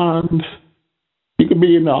wouldn't mind. You could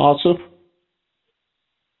be in the office.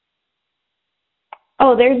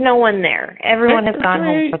 Oh, there's no one there. Everyone has gone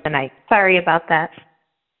home for the night. Sorry about that.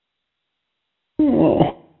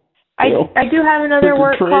 Oh, I do have another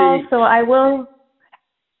work call, so I will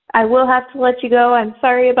have to let you go. I'm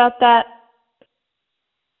sorry about that.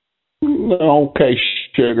 Okay,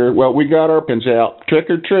 sugar. Well, we got our pins out. Trick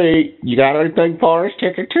or treat. You got anything for us?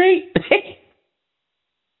 Trick or treat.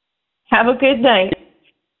 Have a good night.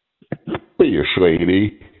 See you,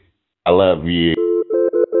 sweetie. I love you.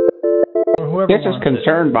 This is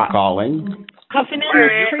concerned by calling. Coffin,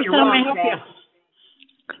 Teresa, how may I help you?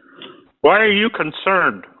 Why are you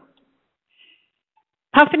concerned?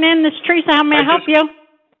 Puffin in, this is Teresa. How may I help you?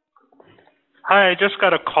 Hi, I just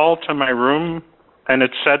got a call to my room, and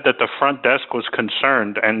it said that the front desk was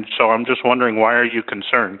concerned, and so I'm just wondering, why are you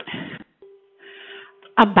concerned?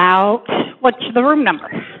 About, what's the room number?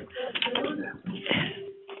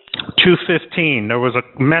 215. There was a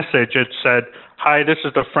message. It said, "Hi, this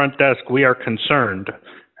is the front desk. We are concerned."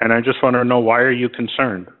 And I just want to know, why are you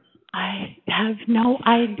concerned? I have no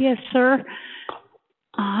idea, sir.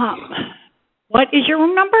 What is your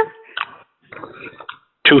room number?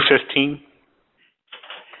 215.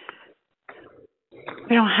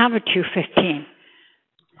 We don't have a 215.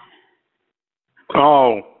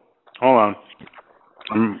 Oh, hold on.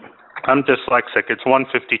 I'm dyslexic. It's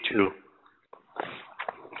 152.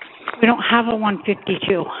 We don't have a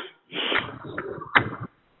 152.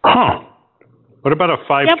 Huh. What about a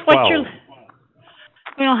 512? Yep,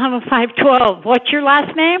 we don't have a 512. What's your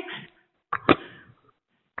last name?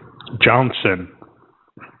 Johnson.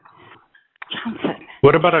 Johnson.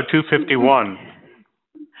 What about a 251?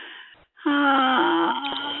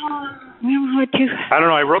 We don't have a 2. I don't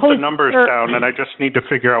know. I wrote the numbers down, and I just need to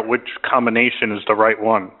figure out which combination is the right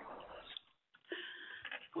one.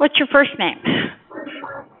 What's your first name?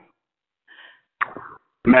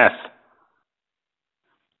 Meth.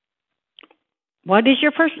 What is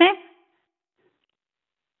your first name?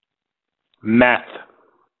 Meth.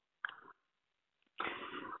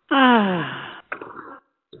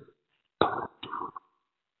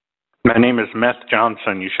 My name is Meth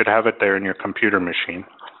Johnson. You should have it there in your computer machine.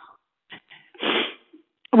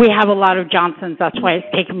 We have a lot of Johnsons. That's why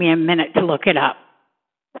it's taken me a minute to look it up.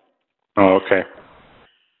 Oh, okay.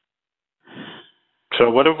 So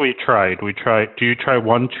what have we tried? Do you try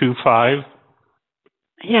 125?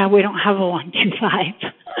 Yeah, we don't have a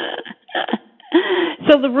 125.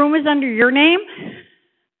 So the room is under your name?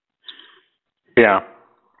 Yeah.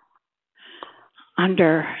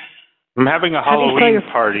 Under. I'm having a Halloween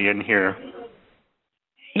party in here.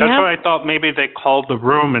 That's why I thought maybe they called the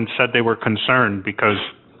room and said they were concerned because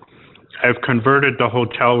I've converted the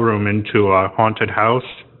hotel room into a haunted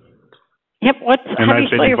house. Yep. And how do you I've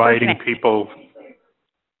been spell your first inviting name? people.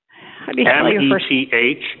 How do you spell your first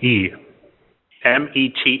METHE.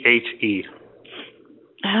 METHE.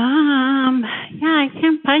 Yeah, I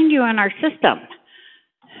can't find you in our system.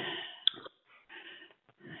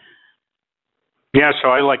 Yeah, so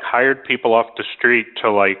I hired people off the street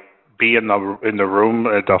to be in the room,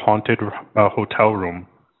 the haunted hotel room,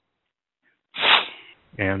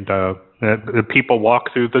 and the people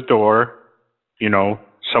walk through the door.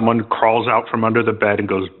 Someone crawls out from under the bed and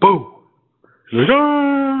goes boo,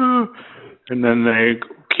 and then they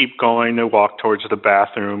keep going. They walk towards the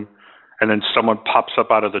bathroom, and then someone pops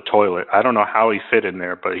up out of the toilet. I don't know how he fit in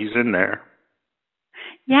there, but he's in there.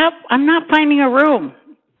 Yep, I'm not finding a room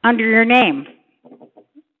under your name.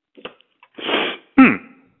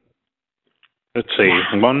 Let's see.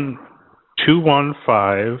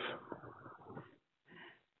 215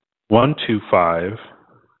 125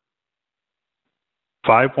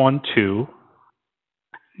 512.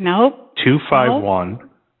 Nope. 251.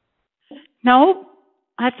 Nope.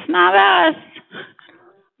 That's not us.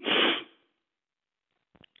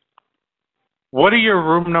 What are your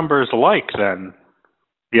room numbers like then?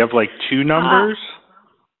 You have 2 numbers?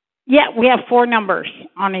 Yeah, we have 4 numbers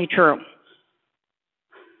on each room.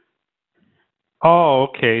 Oh,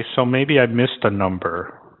 okay. So maybe I missed a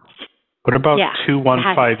number. What about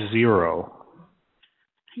 2150?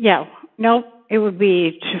 Yeah. Nope. It would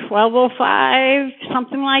be 1205,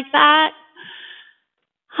 something like that.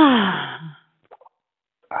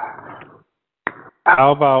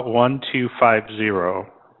 How about 1250?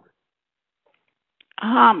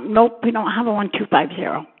 Nope, we don't have a 1250.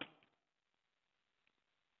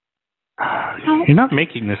 You're not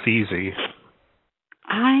making this easy.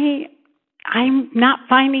 I'm not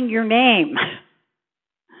finding your name.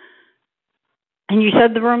 And you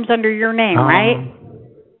said the room's under your name, right?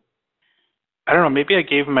 I don't know. Maybe I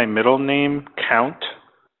gave my middle name Count.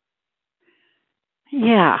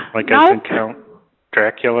 Yeah. I can Count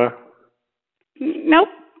Dracula. Nope.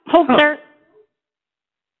 Hold there.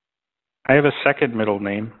 I have a second middle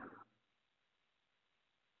name.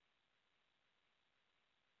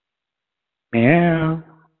 Yeah.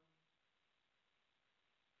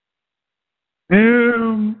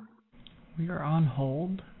 We are on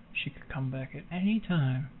hold. She could come back at any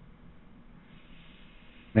time.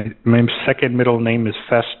 My second middle name is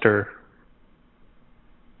Fester.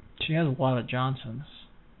 She has a lot of Johnsons.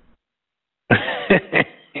 How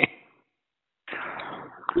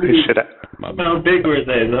big were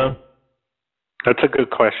they, though? That's a good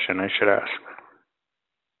question. I should ask.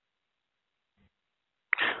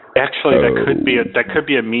 Actually, that could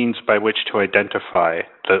be a means by which to identify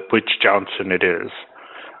which Johnson it is.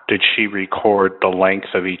 Did she record the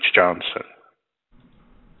length of each Johnson?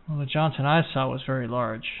 Well, the Johnson I saw was very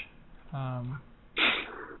large.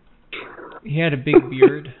 He had a big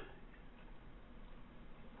beard.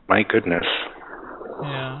 My goodness.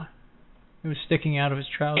 Yeah. It was sticking out of his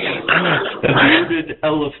trousers. A bearded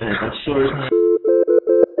elephant, a sort of...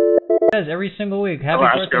 Yes, every single week. Happy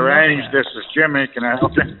Alaska birthday, Range, Milkman. this is Jimmy. Can I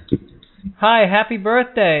help you? Hi, happy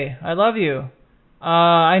birthday. I love you.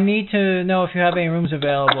 I need to know if you have any rooms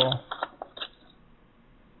available.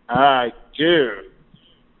 I do.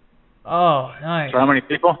 Oh, nice. So how many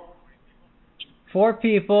people? 4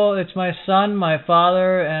 people. It's my son, my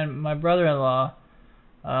father, and my brother-in-law.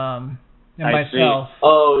 And myself. See.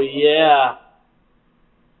 Oh, yeah.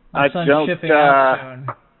 My son's shipping out soon.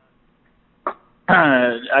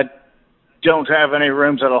 I don't have any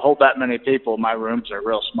rooms that'll hold that many people. My rooms are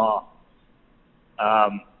real small.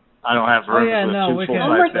 I don't have rooms with 2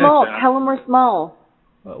 full-size beds. Tell them we're small.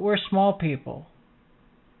 We're small people.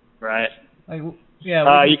 Right. You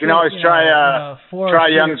can always try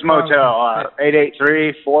Young's Motel,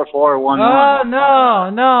 883-4411. Oh,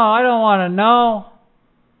 no, I don't want to know.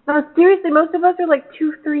 No, seriously, most of us are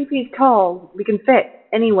 2-3 feet tall. We can fit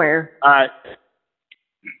anywhere.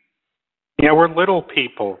 Yeah, we're little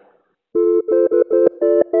people.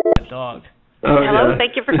 Dog. Hello,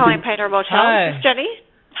 thank you for calling Pioneer Motel. Hi. This is Jenny.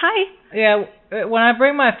 Hi. Yeah, when I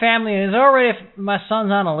bring my family in, is it alright if my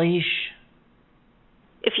son's on a leash?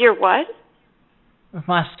 If you're what? if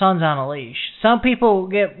my son's on a leash. Some people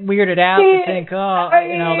get weirded out and think,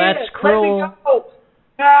 that's cruel.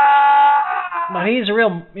 But he's a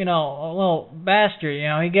real, a little bastard.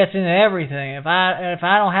 He gets into everything. If I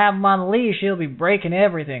don't have him on the leash, he'll be breaking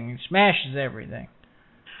everything. He smashes everything.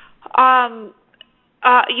 You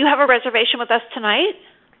have a reservation with us tonight?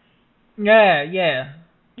 Yeah.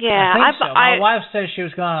 Yeah, I think so. My wife said she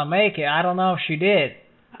was going to make it. I don't know if she did.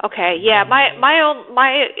 Okay, yeah. My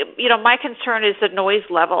concern is the noise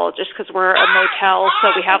level, just because we're a motel, so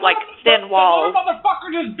we have like thin walls. The motherfucker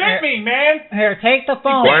just bit me, man. Here, take the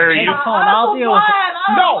phone. Why are take you? the phone. I'll deal with it.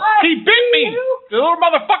 No, he bit me. The little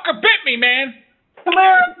motherfucker bit me, man. Come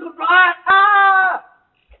here.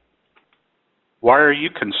 Why are you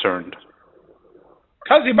concerned?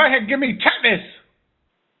 Cause he might have given me tetanus.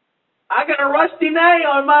 I got a rusty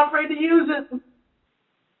nail. I'm not afraid to use it.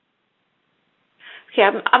 Okay,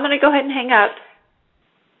 I'm going to go ahead and hang up.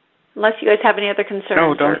 Unless you guys have any other concerns.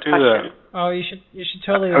 No, don't do that. Oh, you should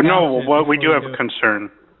totally. We do have a concern.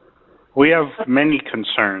 We have many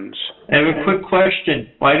concerns. I have a quick question.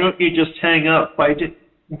 Why don't you just hang up? Why do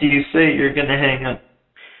you say you're going to hang up?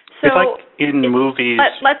 It's like in movies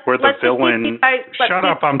where the villain... Shut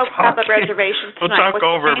up, I'm talking. Don't talk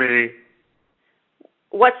over me.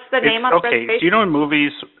 What's the name of the reservation? Okay, do you know in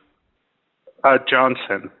movies...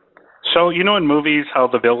 Johnson. So, in movies how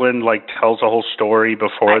the villain, tells a whole story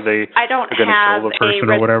before they're going to kill the person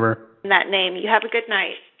or whatever? That name. You have a good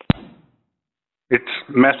night. It's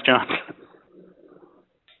Meth Johnson.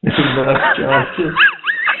 Meth Johnson.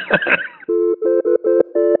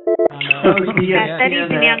 Studies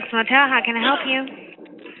in Young's Motel. How can I help you?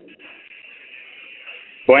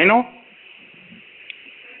 Bueno?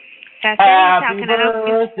 Happy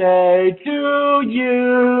birthday to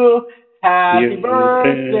you. Happy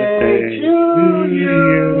birthday to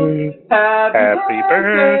you. Happy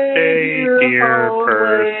birthday, dear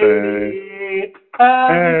person.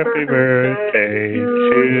 Happy birthday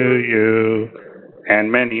to you.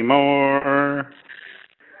 And many more.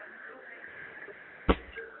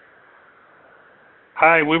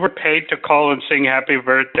 Hi, we were paid to call and sing happy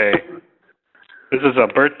birthday. This is a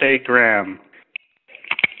birthday gram.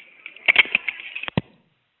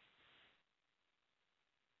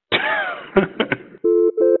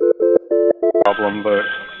 Problem, but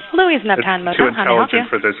Louis is Naptown Motel. too How may I help you? intelligent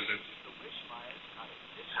for this.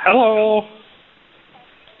 Hello.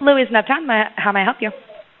 Louis is Naptown. How may I help you?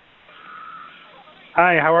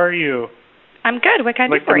 Hi, how are you? I'm good. What can I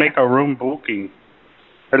do I'd like for to you? make a room booking.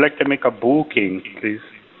 I'd like to make a booking, please.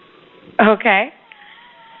 Okay.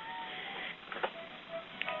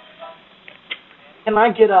 Can I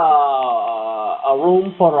get a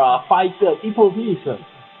room for 5 people, please?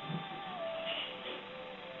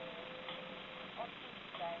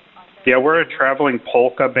 Yeah, we're a traveling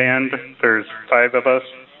polka band. There's 5 of us.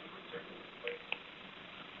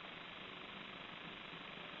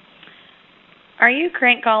 Are you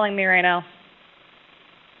crank calling me right now?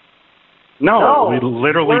 No, we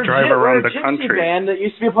literally drive around the We're country. a gypsy band that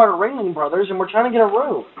used to be a part of Ringling Brothers, and we're trying to get a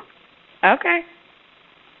room. Okay.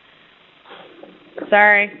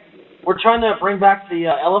 Sorry. We're trying to bring back the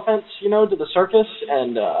elephants, to the circus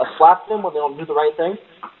and slap them when they don't do the right thing.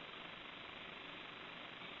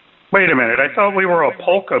 Wait a minute, I thought we were a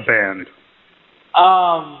polka band.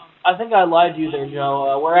 I think I lied to you there,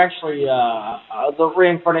 Joe. We're actually the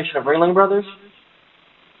reincarnation of Ringling Brothers.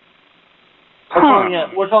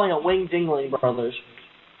 We're calling it Wing Dingling Brothers.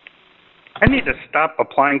 I need to stop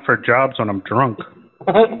applying for jobs when I'm drunk.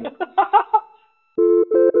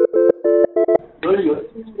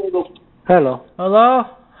 Hello. Hello?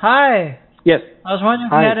 Hi. Yes. I was wondering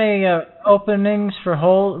if you had any openings for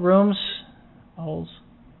rooms? Holes.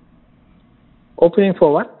 Opening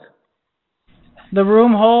for what? The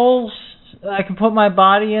room holes. I can put my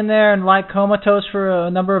body in there and lie comatose for a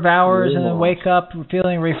number of hours and then wake up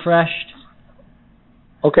feeling refreshed.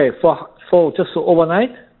 Okay, for just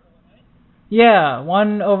overnight? Yeah,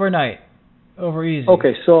 one overnight. Over easy.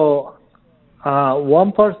 Okay, so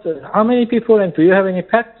one person. How many people, and do you have any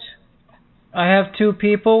pets? I have 2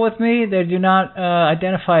 people with me. They do not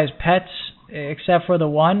identify as pets except for the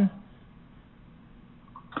one.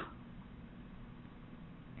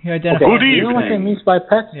 He identifies. Okay. You know what it means by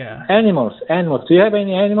pets? Yeah. Animals. Do you have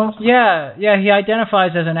any animals? Yeah. He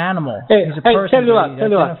identifies as an animal. Hey, He's a person. Tell you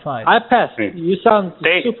what. I pass. You sound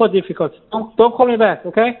super difficult. Don't call me back,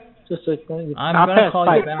 okay? I'm gonna call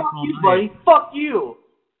you back. Fuck you, buddy. Fuck you.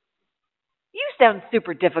 You sound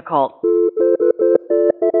super difficult.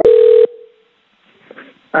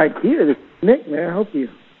 Hi, here, this is Nick. May I help you?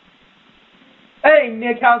 Hey,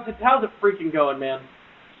 Nick. How's it freaking going, man?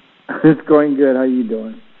 It's going good. How you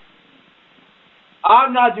doing?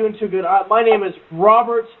 I'm not doing too good. My name is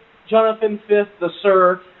Robert Jonathan Fifth, the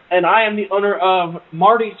Sir, and I am the owner of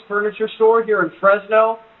Marty's Furniture Store here in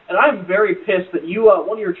Fresno. And I'm very pissed that you,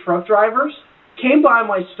 one of your truck drivers, came by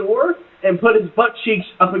my store and put his butt cheeks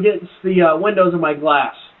up against the windows of my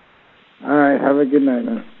glass. All right, have a good night,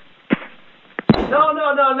 man. No.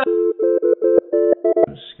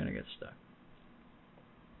 I'm just gonna get stuck.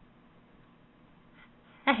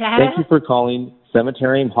 Thank you for calling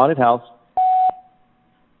Cemetery and Haunted House.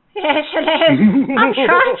 Yes, hello. I'm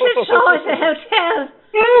trying to sort the hotel.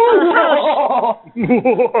 I'm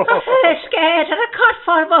very scared and I can't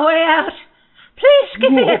find my way out. Please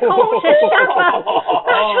give me a call to somewhere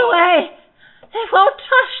right away. They won't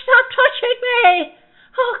stop touching me.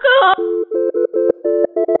 Oh, God.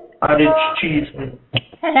 Cottage cheese.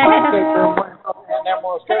 Hello.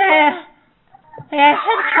 Hello. Yes,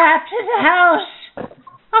 I'm trapped in the house.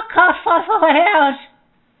 I can't find my way out.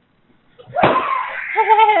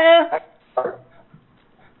 Hello.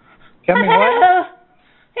 Hello.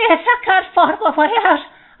 Yes, I can't find my way out.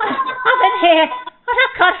 I'm in here, but I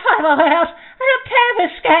can't find my way out. And I'm terribly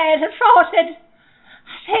scared and frozen.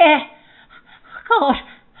 I'm here. Oh, God.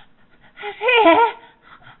 I'm here.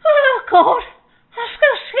 Oh, God. I'm so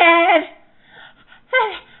scared. I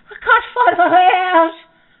can't find my way out.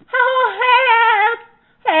 Oh, help.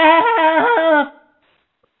 Help.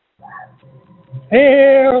 Help.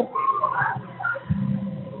 Help.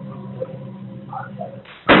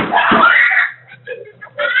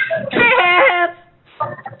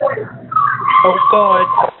 Oh, God.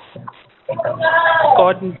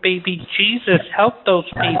 God and baby Jesus, help those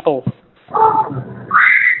people.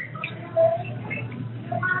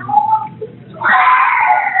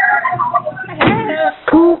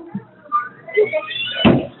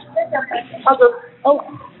 Hello.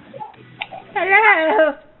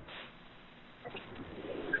 Hello.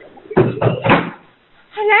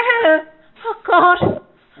 Oh, God.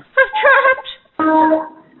 I'm trapped.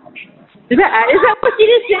 Is that what you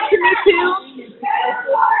just did to me, too?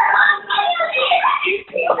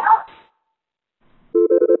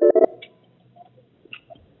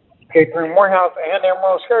 Catering Warehouse and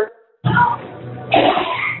Emerald Skirt.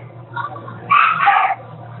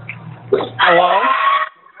 Hello?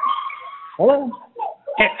 Hello?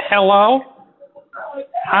 Hello?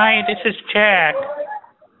 Hi, this is Jack.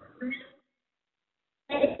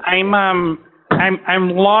 I'm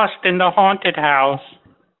lost in the haunted house.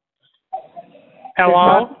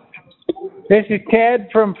 Hello? This is Ted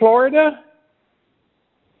from Florida.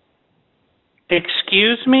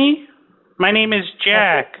 Excuse me? My name is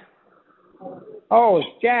Jack. Oh, it's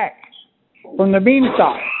Jack from the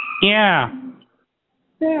Beanstalk. Yeah.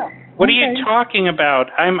 Yeah. What are you talking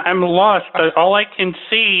about? I'm lost. All I can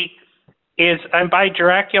see is I'm by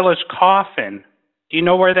Dracula's coffin. Do you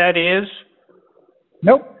know where that is?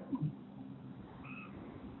 Nope.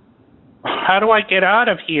 How do I get out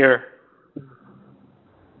of here?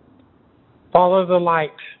 Follow the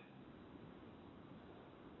light.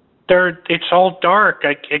 It's all dark.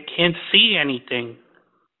 I can't see anything.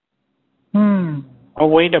 Oh,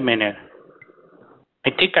 wait a minute. I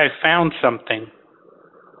think I found something.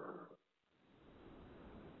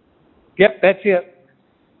 Yep, that's it.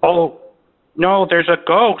 Oh, no, there's a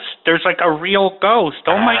ghost. There's like a real ghost.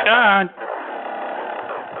 Oh, my God.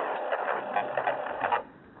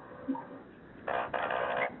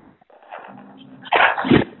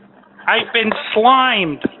 I've been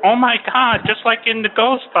slimed. Oh, my God, just like in the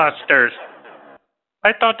Ghostbusters.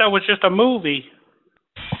 I thought that was just a movie.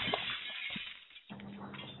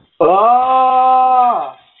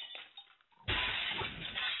 Oh!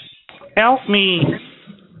 Help me.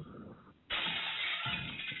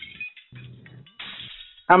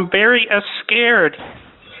 I'm very scared.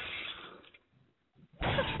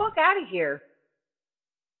 Get the fuck out of here.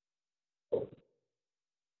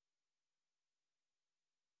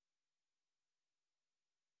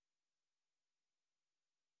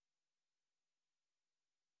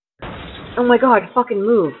 Oh my God, fucking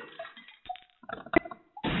move.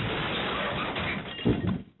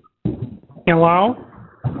 Hello?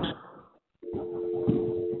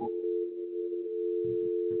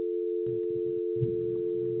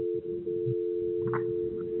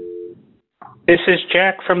 This is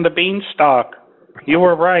Jack from the Beanstalk. You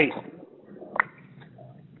were right.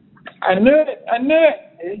 I knew it.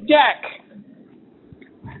 It's Jack.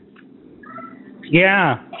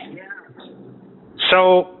 Yeah.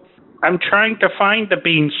 So, I'm trying to find the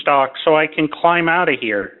Beanstalk so I can climb out of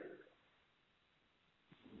here.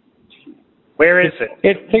 Where is it?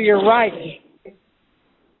 It's to your right.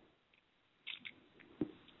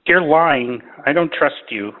 You're lying. I don't trust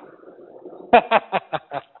you.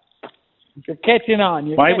 You're catching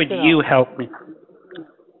on. Why would you help me?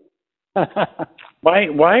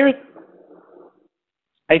 Why are...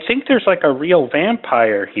 I think there's like a real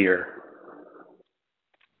vampire here.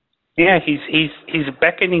 Yeah, he's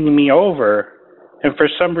beckoning me over, and for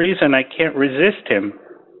some reason I can't resist him.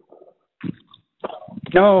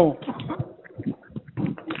 No.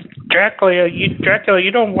 Dracula,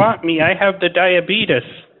 you don't want me. I have the diabetes.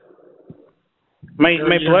 My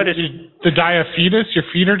blood is... The diabetes? Your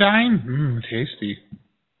feet are dying? Tasty.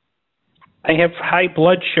 I have high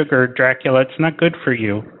blood sugar, Dracula. It's not good for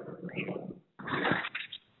you.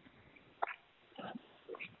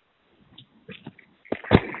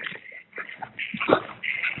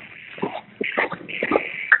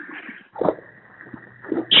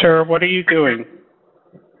 Sir, what are you doing?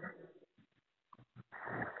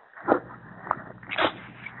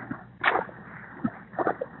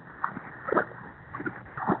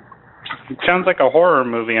 It sounds like a horror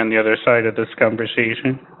movie on the other side of this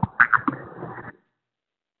conversation.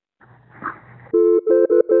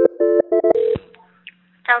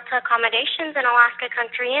 Delta Accommodations in Alaska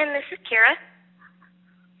Country Inn. This is Kira.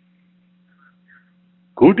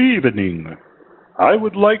 Good evening. I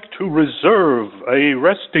would like to reserve a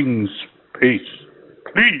resting space,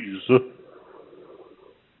 please.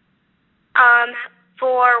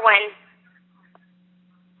 For when?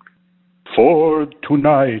 For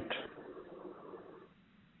tonight.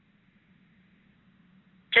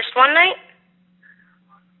 Just one night?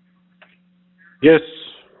 Yes,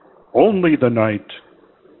 only the night.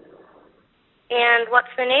 And what's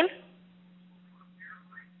the name?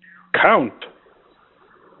 Count.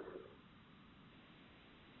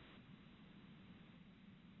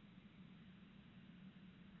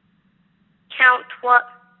 Count what?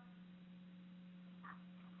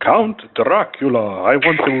 Count Dracula. I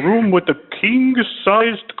want a room with a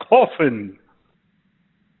king-sized coffin.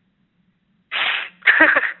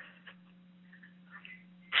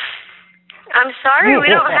 I'm sorry, we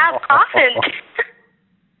don't have coffins.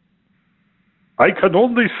 I can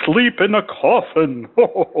only sleep in a coffin.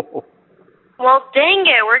 Well, dang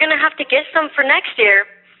it, we're going to have to get some for next year.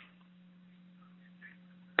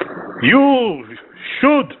 You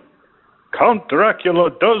should. Count Dracula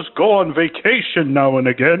does go on vacation now and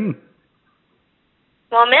again.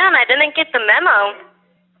 Well, man, I didn't get the memo.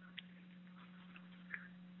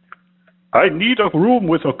 I need a room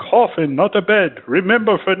with a coffin, not a bed.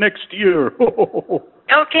 Remember for next year. Okay,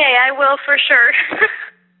 I will for sure.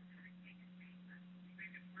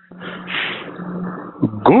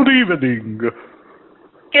 Good evening.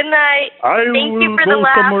 Good night. Thank you for the will go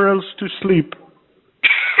laugh. somewhere else to sleep.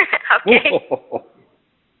 Okay.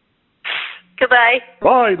 Goodbye.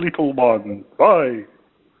 Bye, little one. Bye.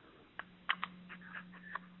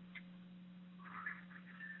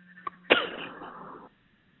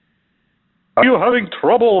 Are you having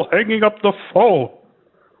trouble hanging up the phone?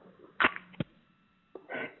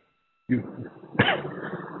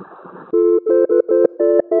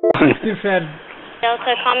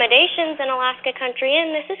 Delta Accommodations in Alaska Country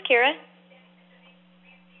Inn. This is Kira.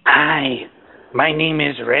 Hi, my name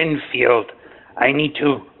is Renfield. I need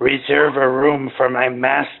to reserve a room for my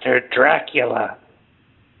master Dracula.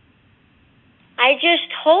 I just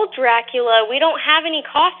told Dracula we don't have any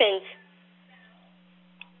coffins.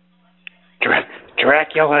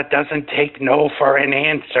 Dracula doesn't take no for an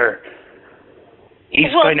answer.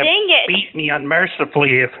 He's going to beat me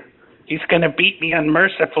unmercifully if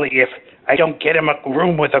I don't get him a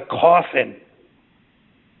room with a coffin.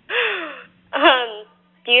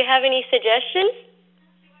 Do you have any suggestions?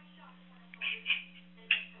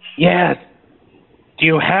 Yeah. Do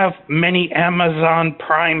you have many Amazon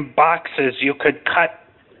Prime boxes you could cut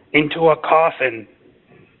into a coffin?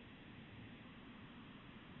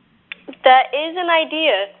 That is an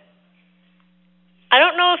idea. I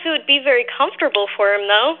don't know if it would be very comfortable for him,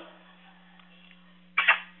 though.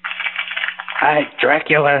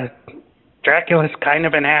 Dracula's kind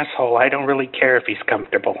of an asshole. I don't really care if he's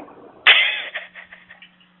comfortable.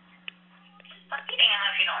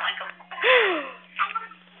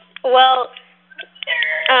 Well,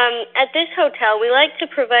 at this hotel, we like to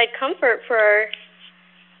provide comfort for our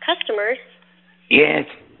customers. Yes,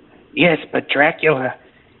 but Dracula,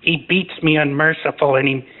 he beats me unmerciful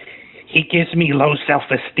and he gives me low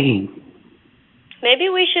self-esteem. Maybe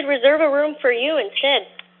we should reserve a room for you instead.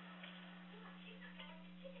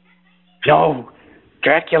 No,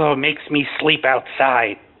 Dracula makes me sleep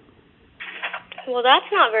outside. Well,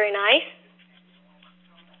 that's not very nice.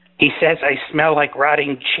 He says I smell like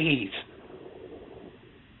rotting cheese.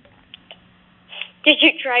 Did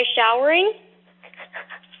you try showering?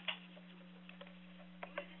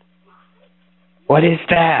 What is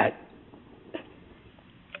that?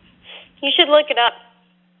 You should look it up.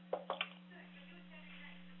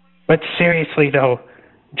 But seriously, though,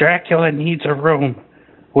 Dracula needs a room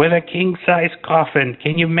with a king-size coffin.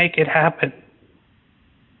 Can you make it happen?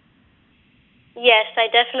 Yes, I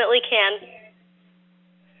definitely can.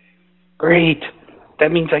 Great.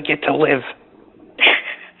 That means I get to live.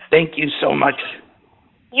 Thank you so much.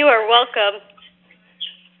 You are welcome.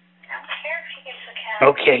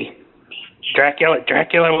 Okay.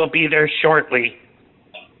 Dracula will be there shortly.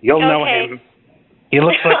 You'll know him. He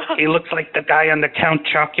looks like the guy on the Count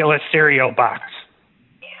Chocula cereal box.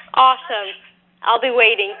 Awesome. I'll be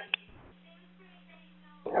waiting.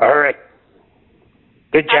 All right.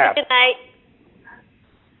 Good job. Good night.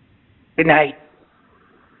 Good night.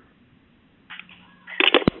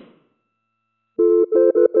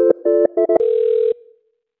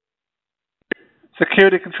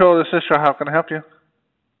 Security control, this is Joe. How can I help you?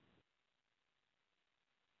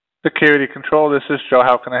 Security control, this is Joe.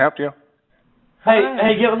 How can I help you?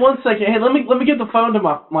 Hey, give 1 second. Hey, let me get the phone to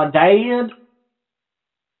my dad.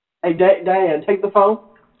 Hey, Dad, take the phone.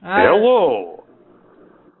 Hello.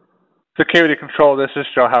 Security control, this is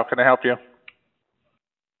Joe. How can I help you?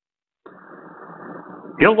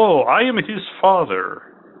 Hello, I am his father.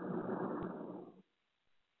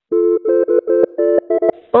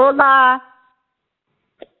 Hola.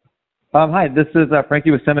 Hi, this is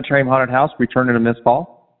Frankie with Cemetery Haunted House, returning a missed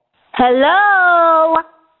call. Hello.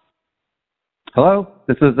 Hello,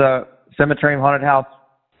 this is Cemetery Haunted House.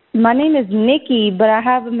 My name is Nikki, but I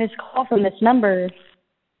have a missed call from this number.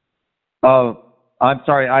 Oh, I'm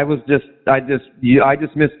sorry. I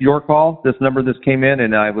just missed your call. This number just came in,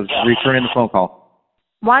 and I was returning the phone call.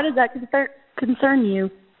 Why does that concern you?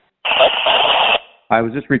 I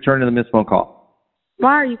was just returning the missed phone call.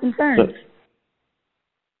 Why are you concerned?